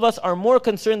most of us are more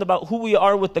concerned about who we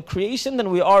are with the creation than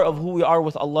we are of who we are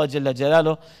with Allah Jalla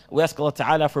Jalaluh. We ask Allah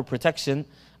Ta'ala for protection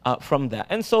from that.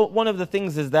 And so one of the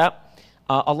things is that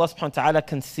Allah subhanahu wa ta'ala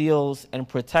conceals and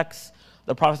protects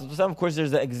the Prophet. Of course,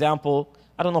 there's the example,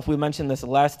 I don't know if we mentioned this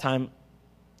last time.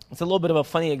 It's a little bit of a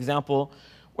funny example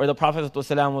where the Prophet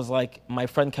was like, my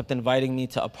friend kept inviting me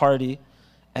to a party,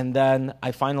 and then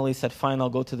I finally said, fine, I'll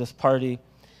go to this party.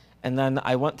 And then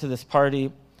I went to this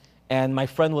party, and my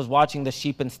friend was watching the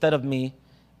sheep instead of me,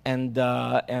 and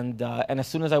as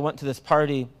soon as I went to this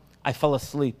party, I fell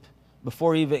asleep.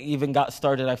 Before even got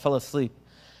started, I fell asleep.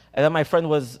 And then my friend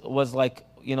was like,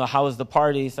 how was the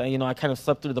party? So, I kind of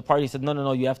slept through the party. He said,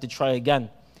 no, you have to try again.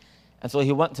 And so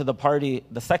he went to the party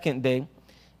the second day,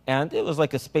 and it was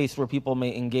like a space where people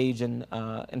may engage in.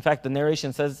 In fact, the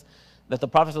narration says that the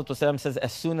Prophet ﷺ says,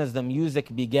 as soon as the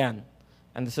music began,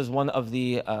 and this is one of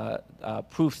the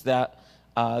proofs that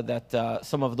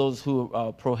some of those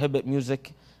who prohibit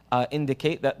music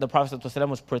indicate that the Prophet ﷺ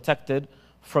was protected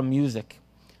from music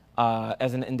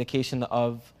as an indication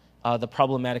of the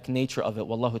problematic nature of it.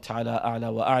 Wallahu ta'ala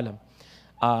a'la wa a'lam.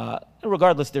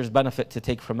 Regardless, there's benefit to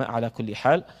take from it, ala kulli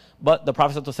hal. But the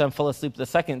Prophet ﷺ fell asleep the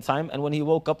second time, and when he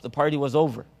woke up, the party was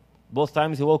over. Both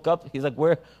times he woke up, he's like,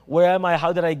 where am I?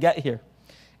 How did I get here?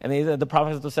 And the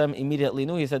Prophet ﷺ immediately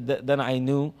knew. He said, then I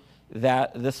knew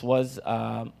that this was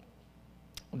Allah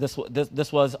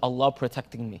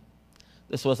protecting me.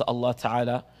 This was Allah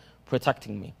Ta'ala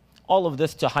protecting me. All of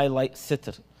this to highlight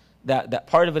sitr. That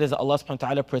part of it is Allah subhanahu wa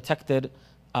ta'ala protected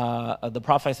the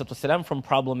Prophet ﷺ from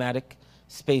problematic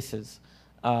spaces.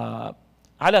 Ala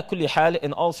kulli hal,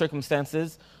 in all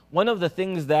circumstances, one of the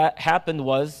things that happened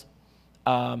was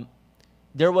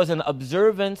there was an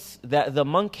observance that the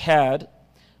monk had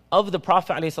of the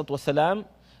Prophet ﷺ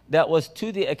that was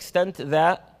to the extent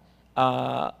that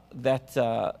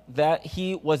that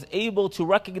he was able to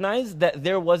recognize that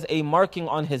there was a marking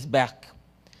on his back.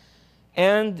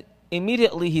 And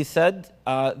immediately he said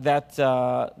that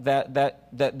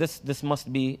this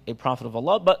must be a prophet of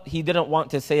Allah, but he didn't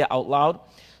want to say it out loud.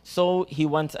 So he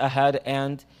went ahead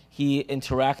and he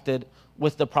interacted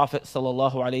with the Prophet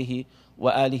sallallahu alaihi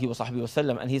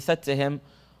wasallam, and he said to him,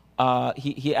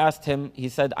 he asked him, he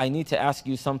said, I need to ask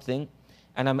you something,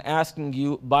 and I'm asking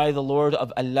you by the Lord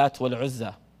of Allat wal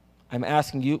Uzza. I'm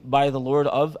asking you by the Lord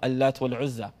of Allat wal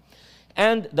Uzza.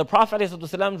 And the Prophet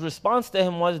ﷺ's response to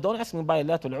him was, don't ask me by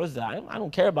Allat wal Uzza. I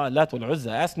don't care about Allat wal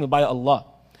Uzza. Ask me by Allah.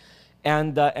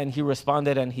 And he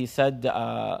responded and he said,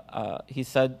 I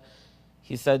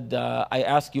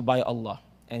ask you by Allah.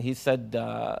 And he said,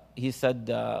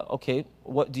 okay,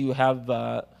 what do you have?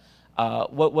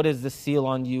 What is this seal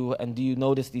on you? And do you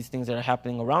notice these things that are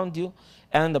happening around you?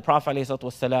 And the Prophet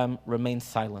ﷺ remained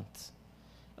silent.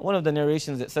 One of the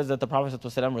narrations, it says that the Prophet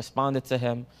ﷺ responded to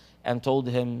him and told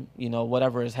him,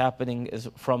 whatever is happening is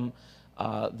from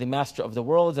the Master of the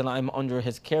worlds, and I'm under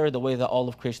his care the way that all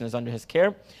of creation is under his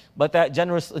care. But that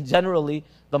generally,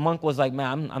 the monk was like,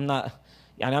 man, I'm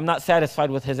not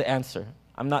satisfied with his answer.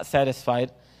 I'm not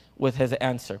satisfied with his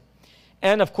answer.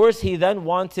 And of course, he then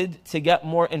wanted to get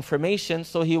more information,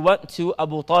 so he went to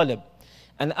Abu Talib.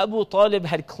 And Abu Talib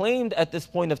had claimed at this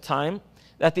point of time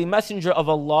that the Messenger of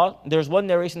Allah, there's one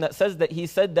narration that says that he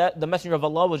said that the Messenger of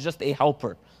Allah was just a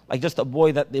helper, like just a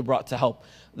boy that they brought to help.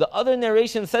 The other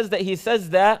narration says that he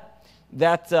says that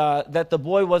the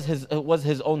boy was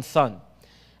his own son.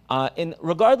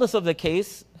 Regardless of the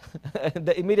case,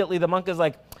 immediately the monk is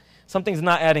like, something's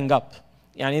not adding up.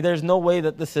 There's no way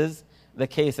that this is the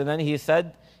case. And then he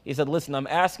said, listen, I'm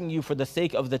asking you for the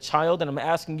sake of the child, and I'm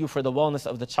asking you for the wellness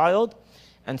of the child.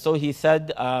 And so he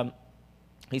said,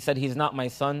 he's not my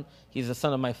son, he's the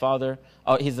son of my father,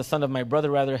 he's the son of my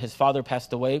brother rather. His father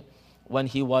passed away when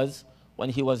he was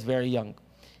very young.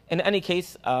 In any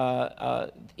case,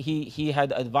 he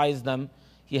had advised them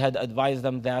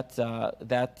that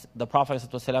the Prophet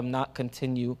ﷺ not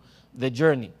continue the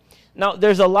journey. Now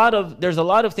there's a lot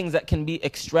of things that can be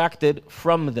extracted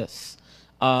from this.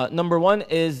 Number one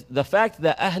is the fact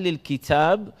that Ahlul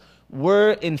Kitab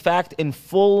were in fact in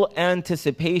full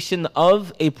anticipation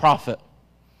of a prophet,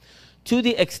 to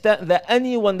the extent that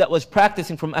anyone that was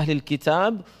practicing from Ahlul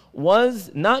Kitab was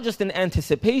not just in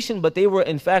anticipation, but they were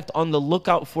in fact on the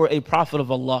lookout for a prophet of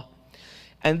Allah.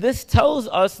 And this tells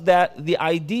us that the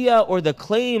idea or the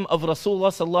claim of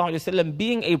Rasulullah sallallahu alaihi wasallam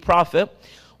being a prophet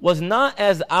was not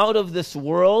as out of this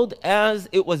world as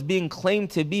it was being claimed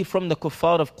to be from the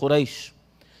kuffar of Quraysh.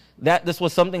 That this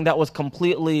was something that was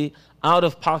completely out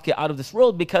of pocket, out of this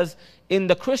world, because in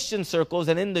the Christian circles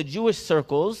and in the Jewish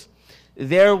circles,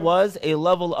 there was a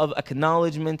level of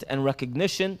acknowledgement and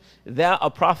recognition that a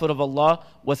prophet of Allah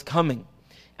was coming.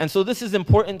 And so this is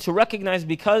important to recognize,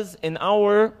 because in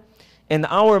our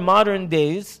modern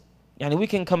days, we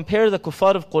can compare the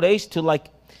kuffar of Quraysh to like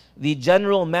the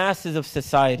general masses of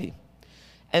society.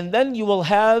 And then you will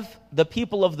have the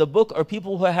people of the book, or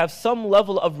people who have some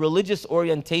level of religious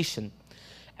orientation.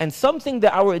 And something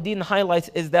that our deen highlights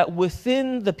is that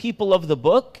within the people of the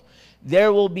book,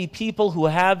 there will be people who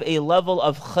have a level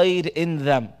of khair in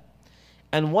them.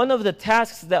 And one of the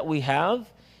tasks that we have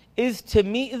is to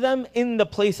meet them in the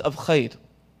place of khair.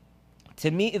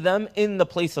 To meet them in the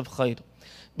place of khair.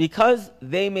 Because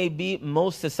they may be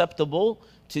most susceptible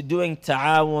to doing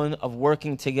ta'awun, of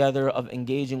working together, of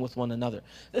engaging with one another.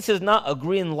 This is not a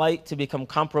green light to become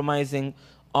compromising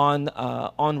on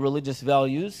religious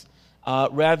values.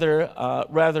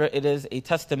 Rather, it is a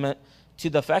testament to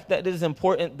the fact that it is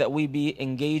important that we be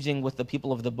engaging with the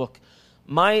people of the book.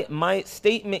 My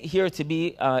statement here to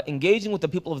be engaging with the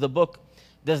people of the book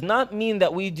does not mean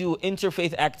that we do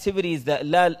interfaith activities that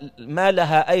ما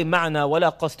لها أي معنى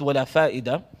ولا قصد ولا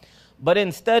فائدة, but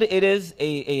instead it is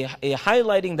a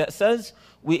highlighting that says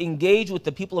we engage with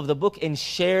the people of the book in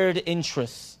shared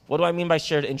interests. What do I mean by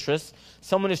shared interests?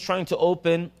 Someone is trying to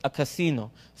open a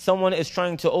casino. Someone is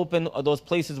trying to open those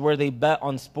places where they bet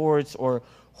on sports or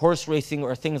horse racing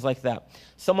or things like that.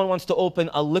 Someone wants to open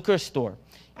a liquor store.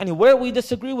 And where we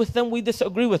disagree with them, we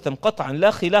disagree with them. قطعا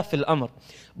لا خلاف في الأمر.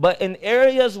 But in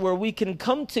areas where we can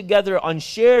come together on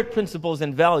shared principles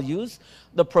and values,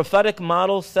 the prophetic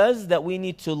model says that we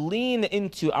need to lean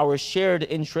into our shared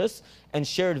interests and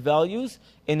shared values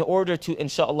in order to,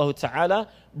 insha'Allah ta'ala,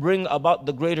 bring about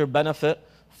the greater benefit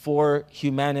for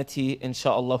humanity,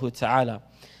 insha'Allah ta'ala.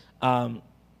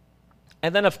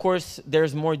 And then, of course,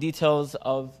 there's more details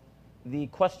of the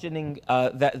questioning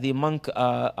that the monk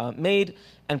made,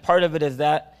 and part of it is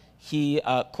that he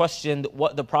questioned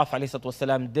what the Prophet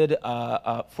ﷺ did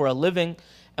for a living,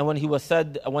 and when it was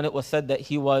said that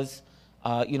he was,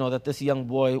 that this young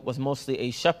boy was mostly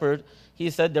a shepherd, he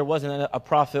said there wasn't a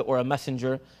prophet or a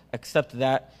messenger except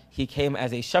that he came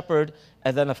as a shepherd.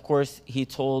 And then, of course, he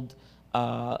told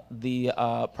the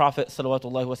Prophet sallallahu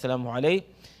alaihi wasallam,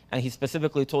 and he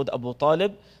specifically told Abu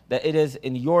Talib that it is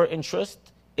in your interest,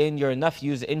 in your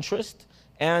nephew's interest,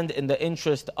 and in the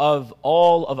interest of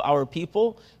all of our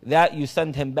people that you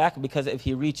send him back, because if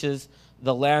he reaches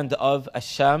the land of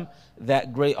Ash-Sham,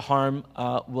 that great harm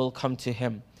will come to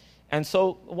him. And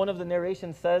so one of the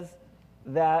narrations says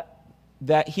that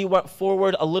he went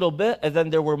forward a little bit, and then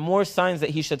there were more signs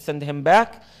that he should send him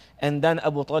back, and then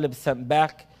Abu Talib sent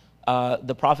back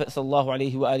the Prophet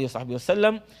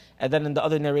ﷺ. And then in the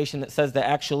other narration it says that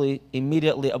actually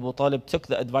immediately Abu Talib took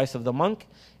the advice of the monk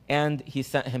and he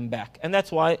sent him back. And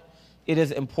that's why it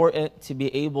is important to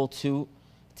be able to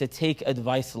take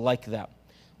advice like that.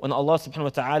 When Allah subhanahu wa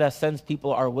ta'ala sends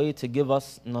people our way to give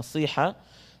us nasiha,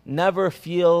 never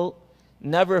feel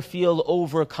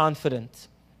overconfident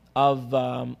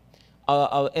in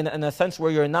a sense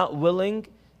where you're not willing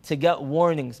to get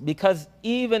warnings. Because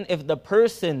even if the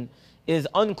person is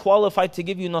unqualified to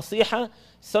give you nasiha,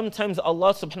 sometimes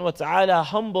Allah subhanahu wa ta'ala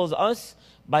humbles us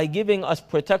by giving us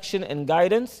protection and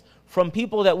guidance from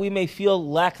people that we may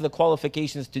feel lack the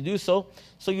qualifications to do so.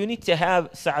 So you need to have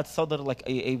sa'at sadr, like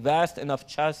a vast enough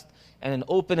chest and an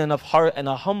open enough heart and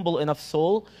a humble enough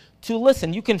soul to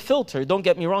listen. You can filter, don't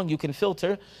get me wrong, you can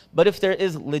filter, but if there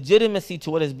is legitimacy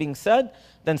to what is being said,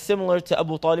 then similar to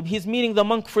Abu Talib, he's meeting the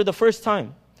monk for the first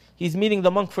time. He's meeting the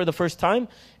monk for the first time,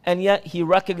 and yet he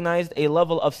recognized a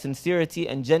level of sincerity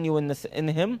and genuineness in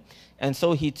him, and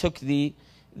so he took the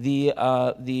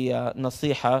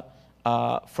nasiha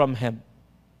from him.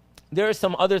 There are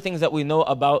some other things that we know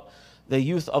about the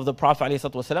youth of the Prophet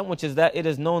ﷺ, which is that it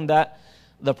is known that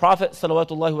the Prophet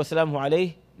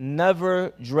ﷺ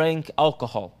never drank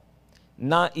alcohol,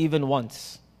 not even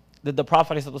once. Did the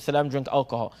Prophet ﷺ drink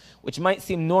alcohol? Which might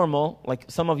seem normal, like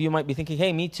some of you might be thinking,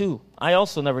 hey, me too. I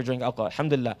also never drink alcohol,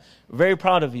 alhamdulillah. Very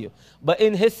proud of you. But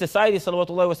in his society,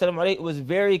 ﷺ, it was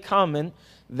very common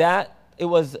that it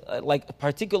was like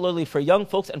particularly for young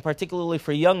folks and particularly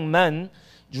for young men,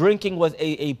 drinking was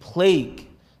a plague,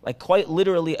 like quite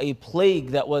literally a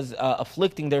plague that was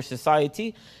afflicting their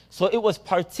society. So it was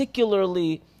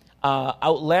particularly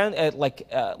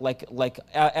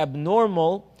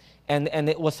abnormal, and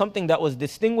it was something that was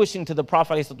distinguishing to the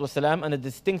Prophet ﷺ, and a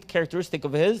distinct characteristic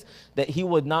of his, that he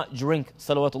would not drink,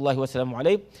 salawatullahi wa salamu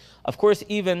alayhi. Of course,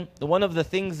 even one of the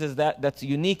things is that's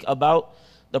unique about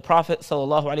the Prophet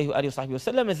sallallahu alayhi wa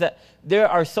sallam is that there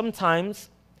are sometimes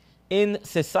in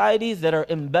societies that are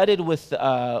embedded with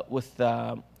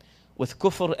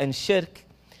kufr and shirk,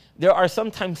 there are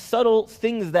sometimes subtle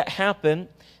things that happen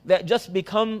that just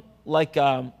become like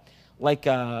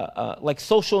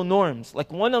social norms.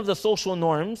 Like one of the social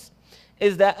norms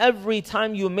is that every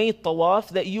time you made tawaf,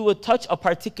 that you would touch a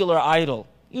particular idol.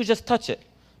 You just touch it.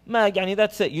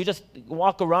 That's it. You just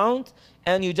walk around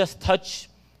and you just touch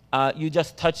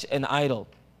an idol.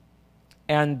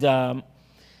 And the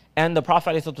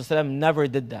Prophet ﷺ never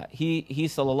did that. He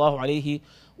sallallahu alayhi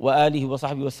wa alihi wa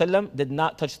sahbihi wa sallam did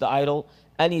not touch the idol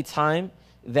any time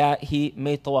that he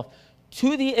made tawaf.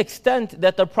 To the extent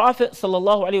that the Prophet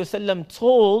ﷺ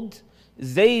told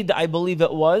Zayd, I believe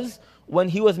it was, when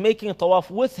he was making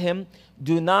tawaf with him,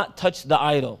 do not touch the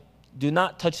idol. Do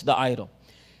not touch the idol.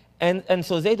 And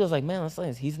so Zayd was like, man, that's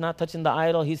nice. He's not touching the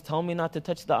idol. He's telling me not to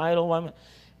touch the idol.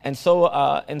 And so the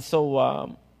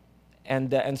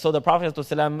Prophet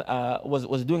ﷺ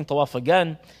was doing tawaf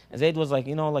again. And Zayd was like,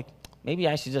 maybe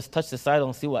I should just touch this idol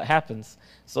and see what happens.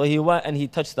 So he went and he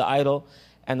touched the idol.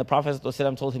 And the Prophet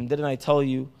ﷺ told him, didn't I tell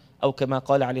you, أو كما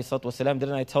قال عليه الصلاة والسلام,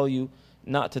 didn't I tell you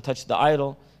not to touch the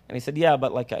idol? And he said, yeah,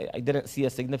 but I didn't see a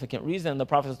significant reason. And the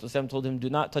Prophet ﷺ told him, do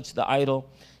not touch the idol,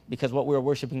 because what we're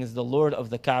worshipping is the Lord of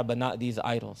the Kaaba, not these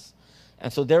idols.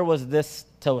 And so there was this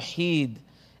tawheed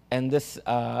and this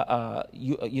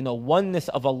oneness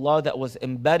of Allah that was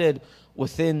embedded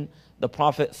within the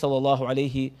Prophet sallallahu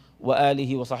alaihi wa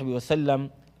alihi wa sahbihi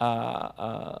wasallam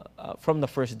from the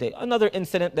first day. Another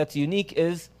incident that's unique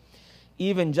is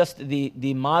even just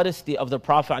the modesty of the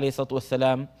Prophet alayhi salatu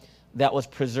wasalam that was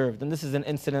preserved. And this is an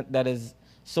incident that is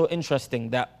so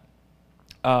interesting that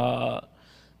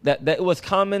it was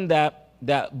common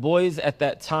that boys at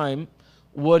that time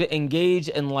would engage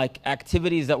in like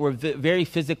activities that were very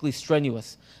physically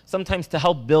strenuous. Sometimes to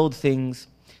help build things.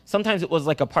 Sometimes it was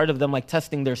like a part of them like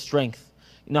testing their strength.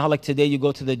 You know how like today you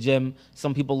go to the gym,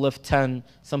 some people lift 10,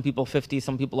 some people 50,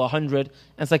 some people 100. And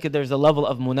it's like there's a level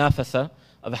of munafasa,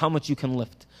 of how much you can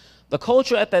lift. The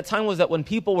culture at that time was that when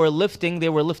people were lifting, they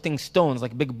were lifting stones,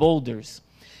 like big boulders.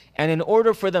 And in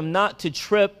order for them not to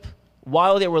trip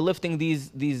while they were lifting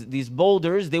these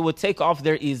boulders, they would take off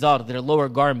their izar, their lower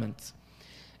garments.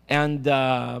 And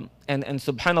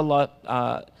subhanallah,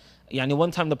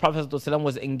 one time the Prophet ﷺ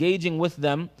was engaging with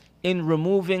them in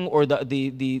removing or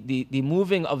the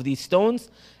moving of these stones,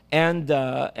 and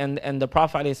the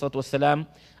Prophet ﷺ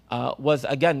was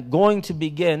again going to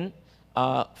begin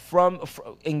from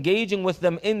engaging with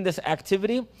them in this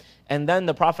activity, and then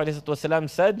the Prophet ﷺ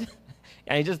said,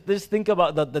 and just think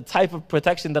about the type of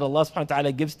protection that Allah subhanahu wa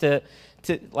ta'ala gives to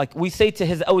like we say to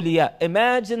his awliya.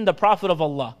 Imagine the Prophet of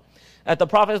Allah. That the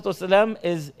Prophet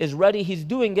ﷺ is ready, he's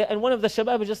doing it, and one of the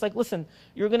shabab is just like, listen,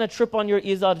 you're going to trip on your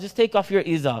izar, just take off your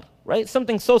izar, right?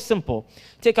 Something so simple.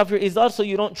 Take off your izar so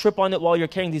you don't trip on it while you're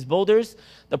carrying these boulders.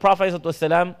 The Prophet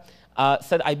ﷺ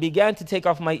said, I began to take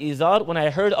off my izar when I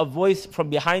heard a voice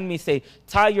from behind me say,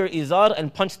 tie your izar,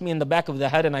 and punched me in the back of the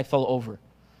head and I fell over.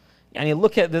 And you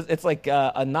look at this, it's like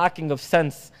a knocking of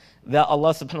sense that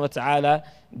Allah subhanahu wa ta'ala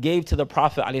gave to the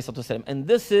Prophet ﷺ. And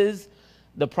this is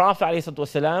the Prophet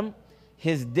ﷺ,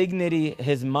 his dignity,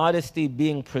 his modesty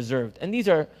being preserved. And these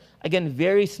are, again,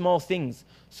 very small things,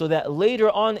 so that later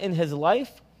on in his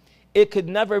life, it could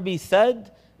never be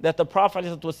said that the Prophet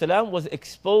ﷺ was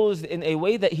exposed in a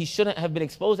way that he shouldn't have been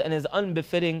exposed and is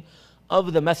unbefitting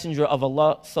of the Messenger of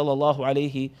Allah sallallahu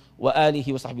alayhi wa alihi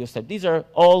wa sahbihi wasallam. These are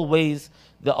all ways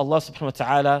that Allah subhanahu wa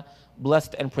ta'ala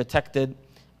blessed and protected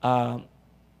the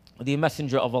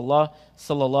Messenger of Allah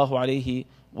sallallahu alayhi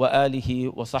wa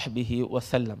alihi wa sahbihi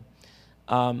wasallam.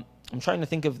 I'm trying to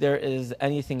think if there is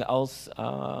anything else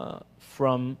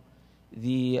from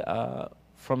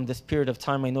this period of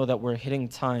time. I know that we're hitting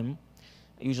time.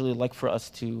 I usually like for us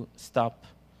to stop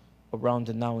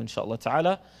around now, inshallah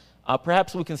ta'ala.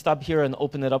 Perhaps we can stop here and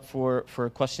open it up for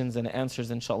questions and answers,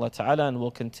 inshallah ta'ala, and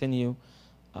we'll continue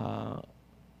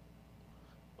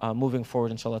moving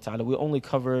forward, inshallah ta'ala. We only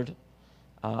covered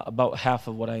about half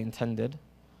of what I intended.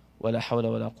 وَلَا حَوْلَ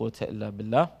وَلَا قُوَّةَ إِلَّا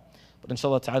بِاللَّهِ. But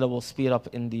inshallah ta'ala we'll speed up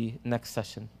in the next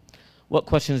session. What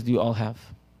questions do you all have?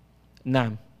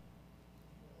 Naam.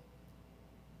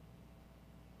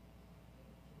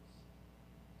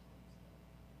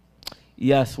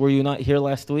 Yes, were you not here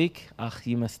last week?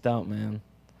 You missed out, man.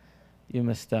 You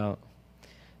missed out.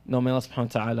 No, may Allah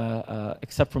subhanahu wa ta'ala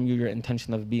accept from you your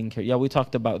intention of being here. Yeah, we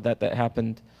talked about that. That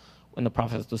happened when the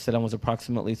Prophet ﷺ was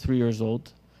approximately 3 years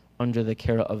old under the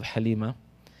care of Halima.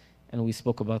 And we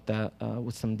spoke about that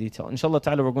with some detail. Inshallah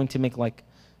ta'ala, we're going to make like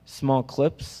small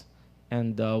clips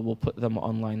and we'll put them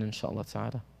online, inshallah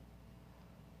ta'ala.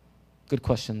 Good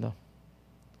question, though.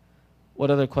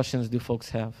 What other questions do folks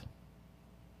have?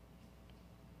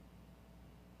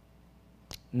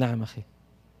 Naam, akhi.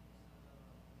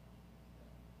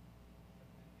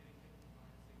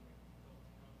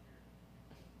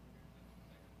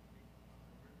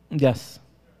 Yes.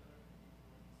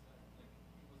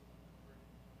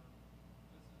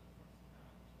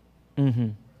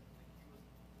 Mm-hmm.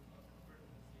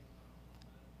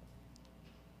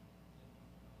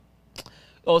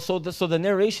 Oh, so the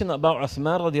narration about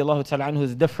Uthman radiallahu ta'ala anhu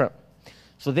is different.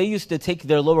 So they used to take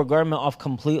their lower garment off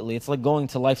completely. It's like going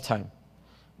to lifetime.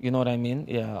 You know what I mean?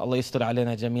 Yeah. Allah yastur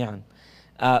alayna jami'an.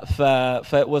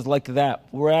 It was like that.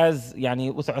 Whereas,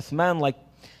 yani, with Uthman, like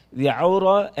the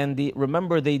awra and the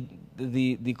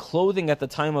clothing at the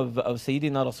time of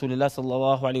Sayyidina Rasulullah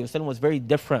sallallahu alayhi wasallam was very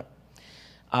different.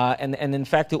 And in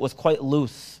fact, it was quite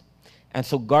loose. And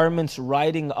so garments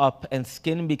riding up and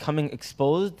skin becoming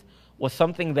exposed was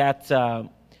something that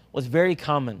was very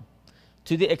common,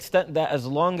 to the extent that as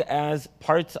long as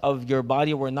parts of your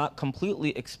body were not completely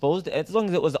exposed, as long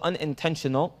as it was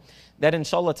unintentional, that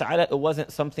inshallah ta'ala it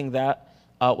wasn't something that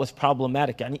was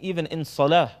problematic. And even in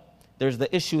salah, there's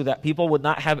the issue that people would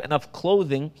not have enough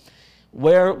clothing,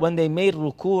 where when they made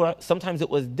ruku', sometimes it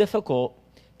was difficult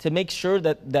to make sure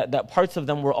that parts of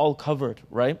them were all covered,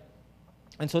 right?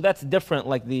 And so that's different,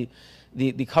 like the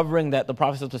covering that the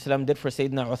Prophet ﷺ did for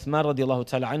Sayyidina Uthman radiallahu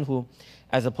ta'ala anhu,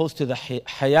 as opposed to the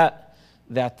hayat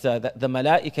that the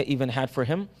malaika even had for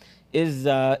him, is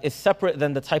separate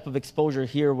than the type of exposure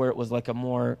here where it was like a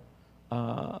more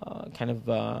kind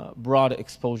of broad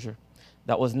exposure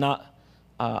that was not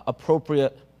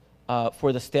appropriate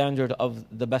for the standard of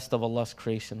the best of Allah's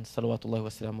creation. Salawatullahi wa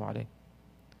salamu alayhi.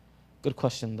 Good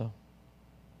question, though.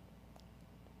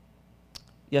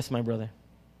 Yes, my brother.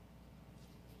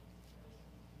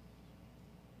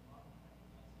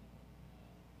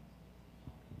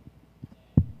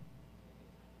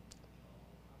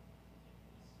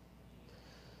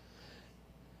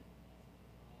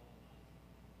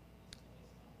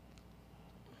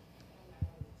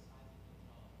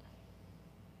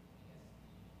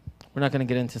 We're not going to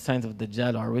get into signs of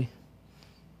Dajjal, are we?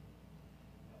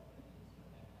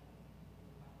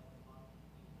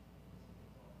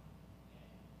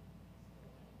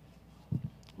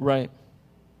 Right.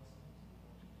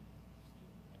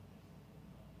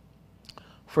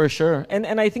 For sure.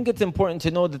 And I think it's important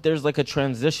to know that there's like a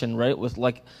transition, right? With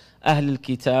like Ahl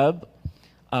al-Kitab.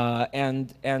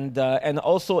 And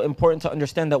also important to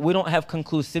understand that we don't have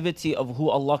conclusivity of who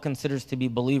Allah considers to be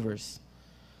believers.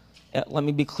 Let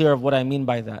me be clear of what I mean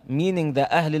by that. Meaning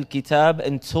that Ahl al-Kitab,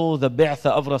 until the bi'tha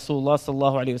of Rasulullah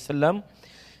sallallahu alayhi wasallam,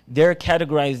 their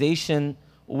categorization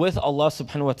with Allah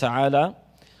subhanahu wa ta'ala,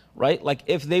 right? Like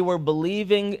if they were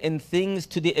believing in things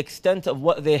to the extent of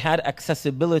what they had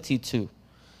accessibility to,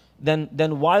 then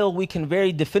while we can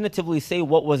very definitively say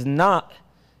what was not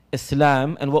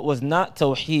Islam and what was not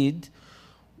Tawheed,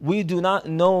 we do not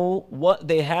know what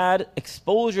they had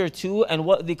exposure to and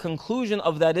what the conclusion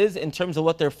of that is in terms of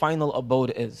what their final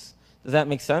abode is. Does that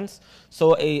make sense?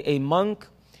 So a monk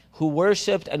who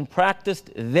worshipped and practiced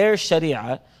their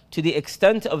sharia to the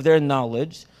extent of their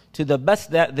knowledge, to the best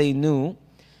that they knew,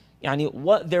 yani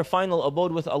what their final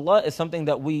abode with Allah is something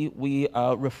that we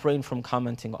refrain from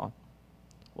commenting on.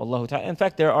 Wallahu ta'ala. In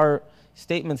fact, there are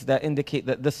statements that indicate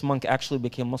that this monk actually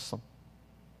became Muslim.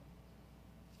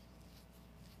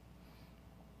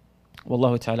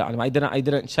 Wallahu ta'ala alam. I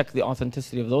didn't check the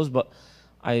authenticity of those, but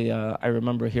I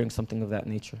remember hearing something of that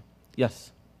nature.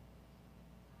 Yes.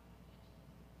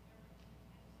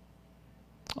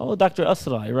 Oh, Dr.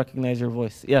 Asra, I recognize your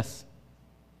voice. Yes.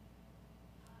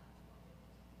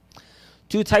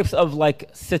 Two types of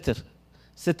like sitr.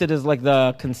 Sitr is like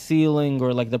the concealing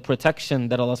or like the protection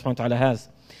that Allah subhanahu wa ta'ala has.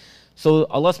 So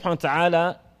Allah subhanahu wa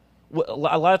ta'ala, a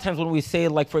lot of times when we say,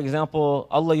 like for example,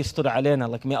 Allah yustur alayna,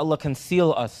 like may Allah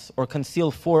conceal us or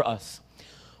conceal for us.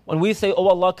 When we say, oh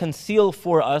Allah conceal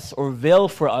for us or veil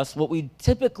for us, what we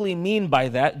typically mean by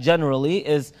that generally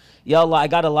is, Ya Allah, I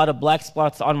got a lot of black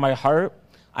spots on my heart.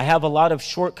 I have a lot of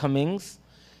shortcomings.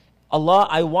 Allah,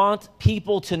 I want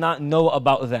people to not know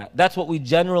about that. That's what we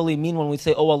generally mean when we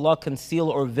say, oh Allah, conceal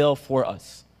or veil for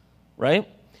us, right?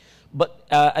 But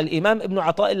Al-Imam Ibn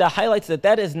Ata'illah highlights that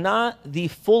that is not the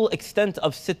full extent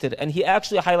of sitr. And he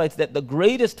actually highlights that the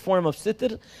greatest form of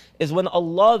sitr is when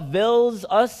Allah veils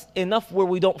us enough where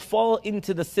we don't fall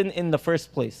into the sin in the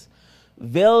first place.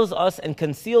 Veils us and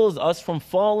conceals us from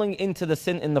falling into the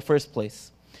sin in the first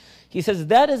place. He says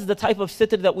that is the type of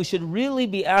sitr that we should really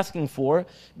be asking for,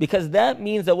 because that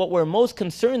means that what we're most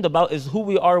concerned about is who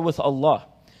we are with Allah,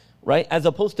 right? As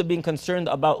opposed to being concerned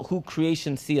about who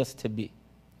creation see us to be.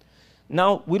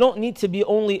 Now, we don't need to be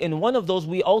only in one of those.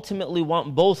 We ultimately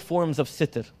want both forms of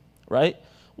sitr, right?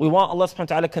 We want Allah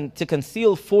subhanahu wa ta'ala to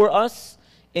conceal for us,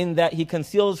 in that He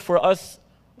conceals for us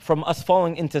from us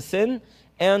falling into sin.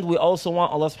 And we also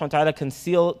want Allah subhanahu wa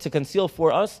ta'ala to conceal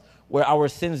for us where our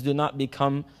sins do not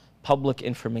become public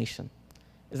information.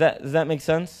 Does that make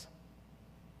sense?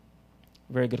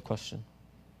 Very good question.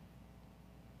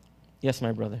 Yes,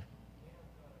 my brother.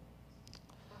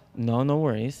 No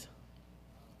worries.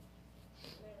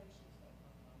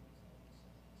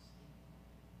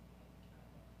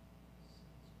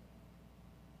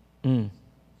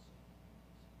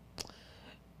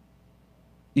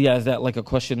 Yeah, is that like a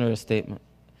question or a statement?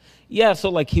 Yeah, so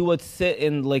like he would sit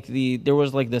in like there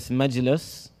was like this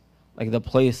majlis, like the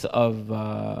place of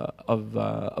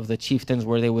the chieftains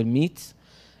where they would meet,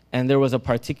 and there was a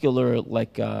particular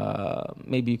like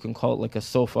maybe you can call it like a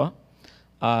sofa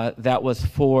that was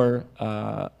for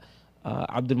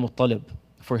Abdul Muttalib,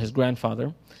 for his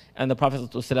grandfather, and the Prophet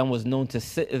ﷺ was known to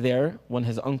sit there when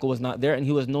his uncle was not there, and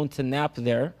he was known to nap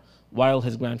there while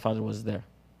his grandfather was there.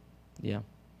 Yeah,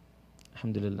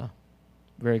 alhamdulillah.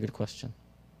 Very good question.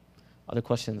 Other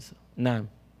questions? Naam.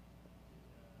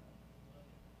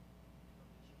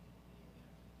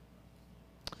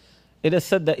 It is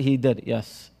said that he did,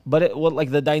 yes. But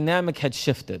like the dynamic had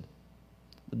shifted.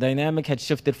 The dynamic had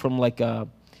shifted from like a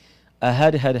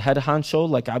head honcho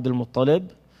like Abdul Muttalib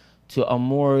to a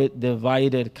more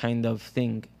divided kind of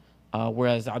thing.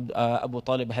 Whereas Abu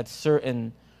Talib had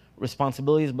certain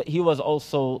responsibilities, but he was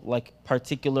also like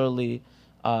particularly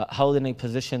held in a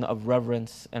position of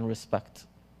reverence and respect.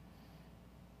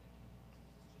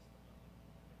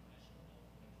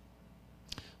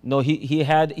 No,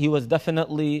 he was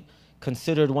definitely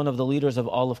considered one of the leaders of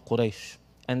all of Quraysh.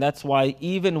 And that's why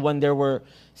even when there were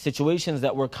situations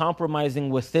that were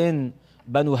compromising within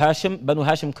Banu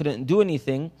Hashim couldn't do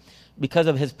anything because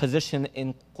of his position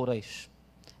in Quraysh.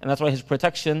 And that's why his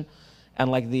protection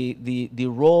and like the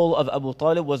role of Abu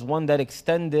Talib was one that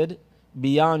extended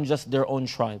beyond just their own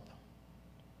tribe.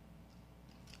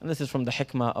 And this is from the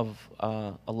hikmah of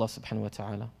Allah subhanahu wa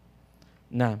ta'ala.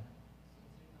 Naam.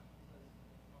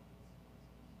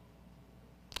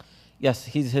 Yes,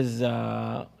 he's his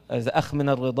akh min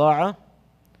al-rida'a,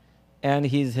 and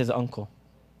he's his uncle.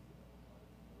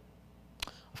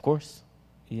 Of course.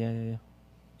 Yeah.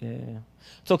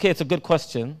 It's okay, it's a good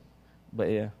question.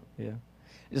 But yeah.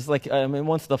 Just like,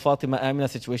 once the Fatima Amina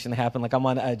situation happened, like I'm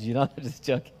on edge, you know? Just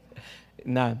joking.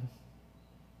 Nah.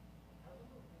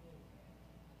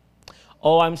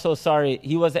 Oh, I'm so sorry.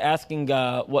 He was asking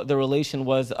what the relation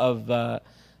was of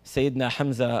Sayyidina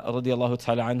Hamza radiallahu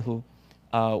ta'ala anhu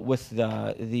with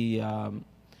the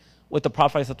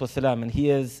Prophet ﷺ, and he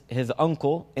is his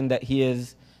uncle in that he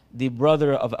is the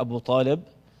brother of Abu Talib,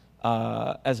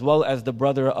 as well as the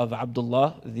brother of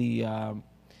Abdullah, the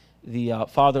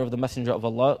father of the Messenger of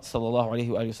Allah sallallahu alaihi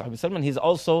wasallam, and he's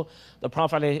also the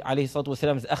Prophet alayhi salatu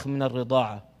wasalam's akh min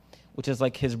al-rida'a, which is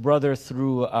like his brother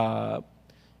through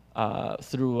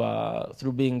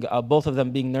being both of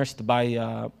them being nursed by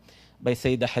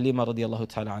Sayyidah Halima radiallahu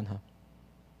ta'ala anha.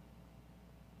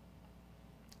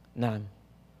 Naam.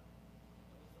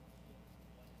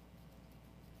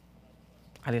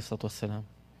 Alayhi salatu wasalam.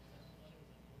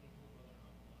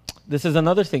 This is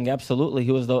another thing, absolutely.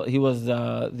 He was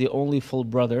the only full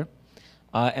brother,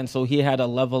 and so he had a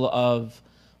level of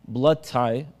blood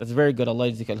tie. That's very good.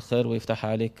 Allah yajzik al-khair wa yiftah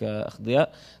alik akhdiya.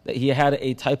 That he had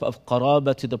a type of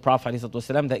qaraba to the Prophet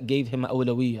ﷺ that gave him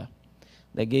awlawiyya,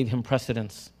 that gave him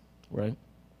precedence, right?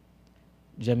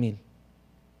 Jameel.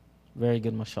 Very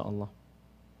good, mashallah.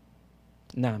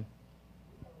 Naam.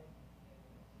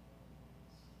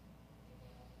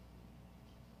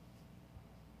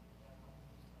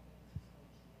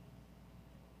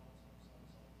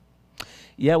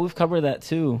 Yeah, we've covered that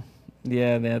too.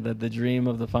 Yeah, the dream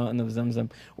of the fountain of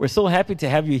Zamzam. We're so happy to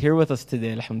have you here with us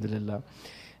today, alhamdulillah.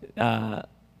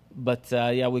 But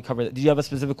yeah, we covered that. Do you have a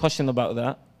specific question about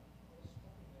that?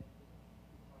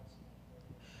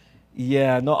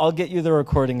 Yeah, no, I'll get you the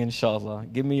recording, inshallah.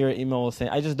 Give me your email. We'll say,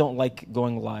 I just don't like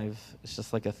going live. It's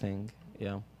just like a thing.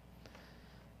 Yeah.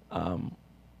 Ala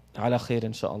khair,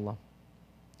 inshallah.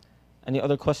 Any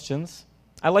other questions?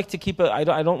 I like to keep it, I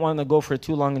don't want to go for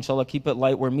too long, inshallah, keep it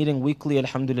light. We're meeting weekly,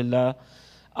 alhamdulillah.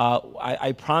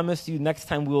 I promise you next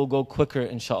time we will go quicker,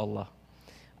 inshallah.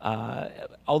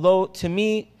 Although to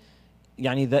me,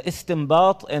 يعني the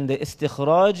istinbat and the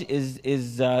istikhraj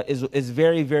is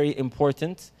very, very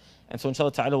important. And so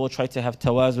inshallah ta'ala we'll try to have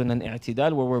tawazun and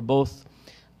i'tidal, where we're both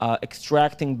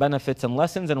extracting benefits and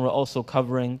lessons, and we're also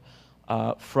covering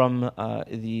from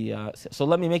so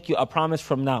let me make you a promise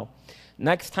from now.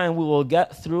 Next time we will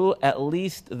get through at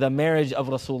least the marriage of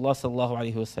Rasulullah sallallahu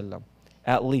alaihi wasallam.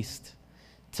 At least.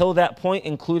 Till that point,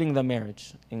 including the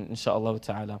marriage, inshallah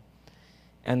ta'ala.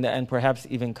 And perhaps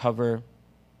even cover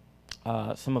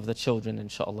some of the children,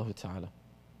 inshallah ta'ala.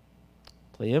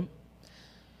 طيب.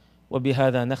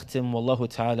 وبهذا نختم والله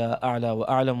تعالى أعلى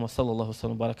وأعلم وصلى الله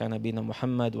وسلم وبارك على نبينا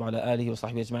محمد وعلى آله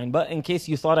وصحبه أجمعين. But in case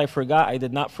you thought I forgot, I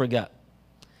did not forget.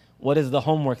 What is the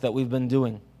homework that we've been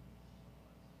doing?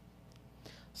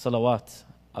 Salawat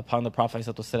upon the Prophet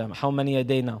ﷺ. How many a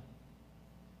day now?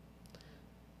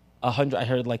 100. I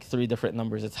heard like 3 different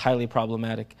numbers. It's highly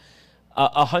problematic.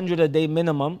 100 a day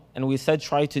minimum, and we said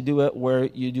try to do it where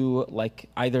you do like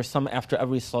either some after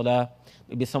every salah,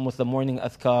 maybe some with the morning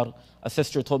adhkar. A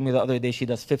sister told me the other day she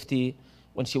does 50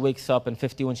 when she wakes up and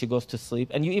 50 when she goes to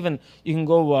sleep. And you can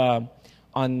go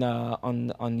on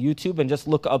YouTube and just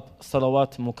look up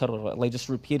salawat mukarrar, like just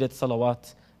repeated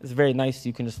salawat. It's very nice.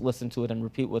 You can just listen to it and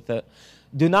repeat with it.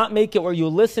 Do not make it where you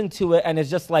listen to it and it's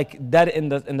just like dead in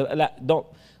the don't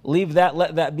leave that.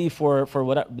 Let that be for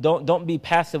whatever. Don't be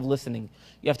passive listening.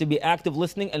 You have to be active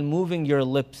listening and moving your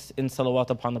lips in salawat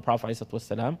upon the Prophet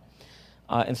ﷺ.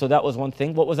 And so that was one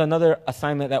thing. What was another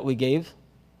assignment that we gave?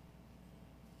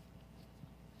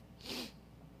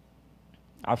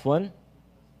 Afwan.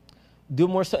 Do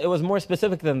more. It was more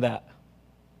specific than that.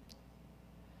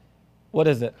 What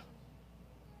is it?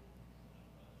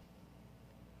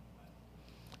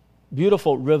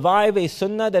 Beautiful. Revive a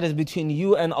sunnah that is between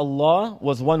you and Allah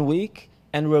was 1 week,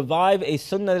 and revive a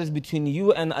sunnah that is between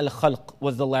you and al-khalq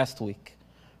was the last week.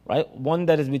 Right? One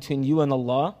that is between you and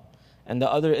Allah, and the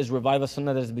other is revive a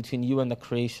sunnah that is between you and the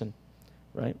creation.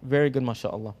 Right? Very good,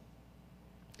 mashallah.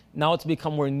 Now it's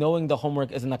become where knowing the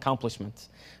homework is an accomplishment.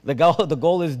 The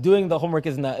goal is doing the homework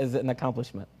is an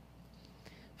accomplishment.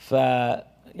 I'm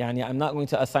not going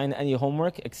to assign any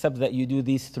homework except that you do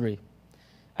these 3.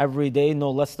 Every day,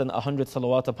 no less than 100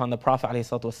 salawat upon the Prophet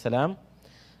ﷺ.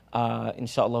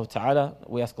 Inshallah ta'ala,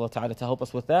 we ask Allah ta'ala to help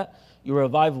us with that. You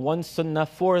revive 1 sunnah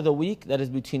for the week that is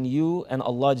between you and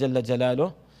Allah Jalla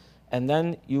Jalaluh. And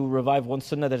then you revive 1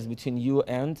 sunnah that is between you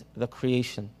and the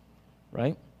creation.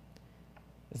 Right?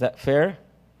 Is that fair?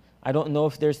 I don't know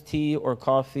if there's tea or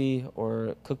coffee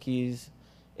or cookies.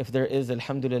 If there is,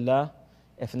 alhamdulillah.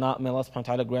 If not, may Allah subhanahu wa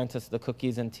ta'ala grant us the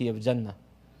cookies and tea of Jannah.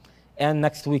 And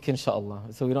next week, inshallah.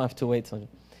 So we don't have to wait.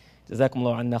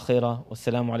 Jazakumullahu anna khaira.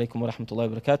 Wassalamu alaikum wa rahmatullahi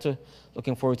wa barakatuh.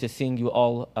 Looking forward to seeing you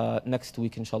all next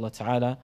week, inshallah ta'ala.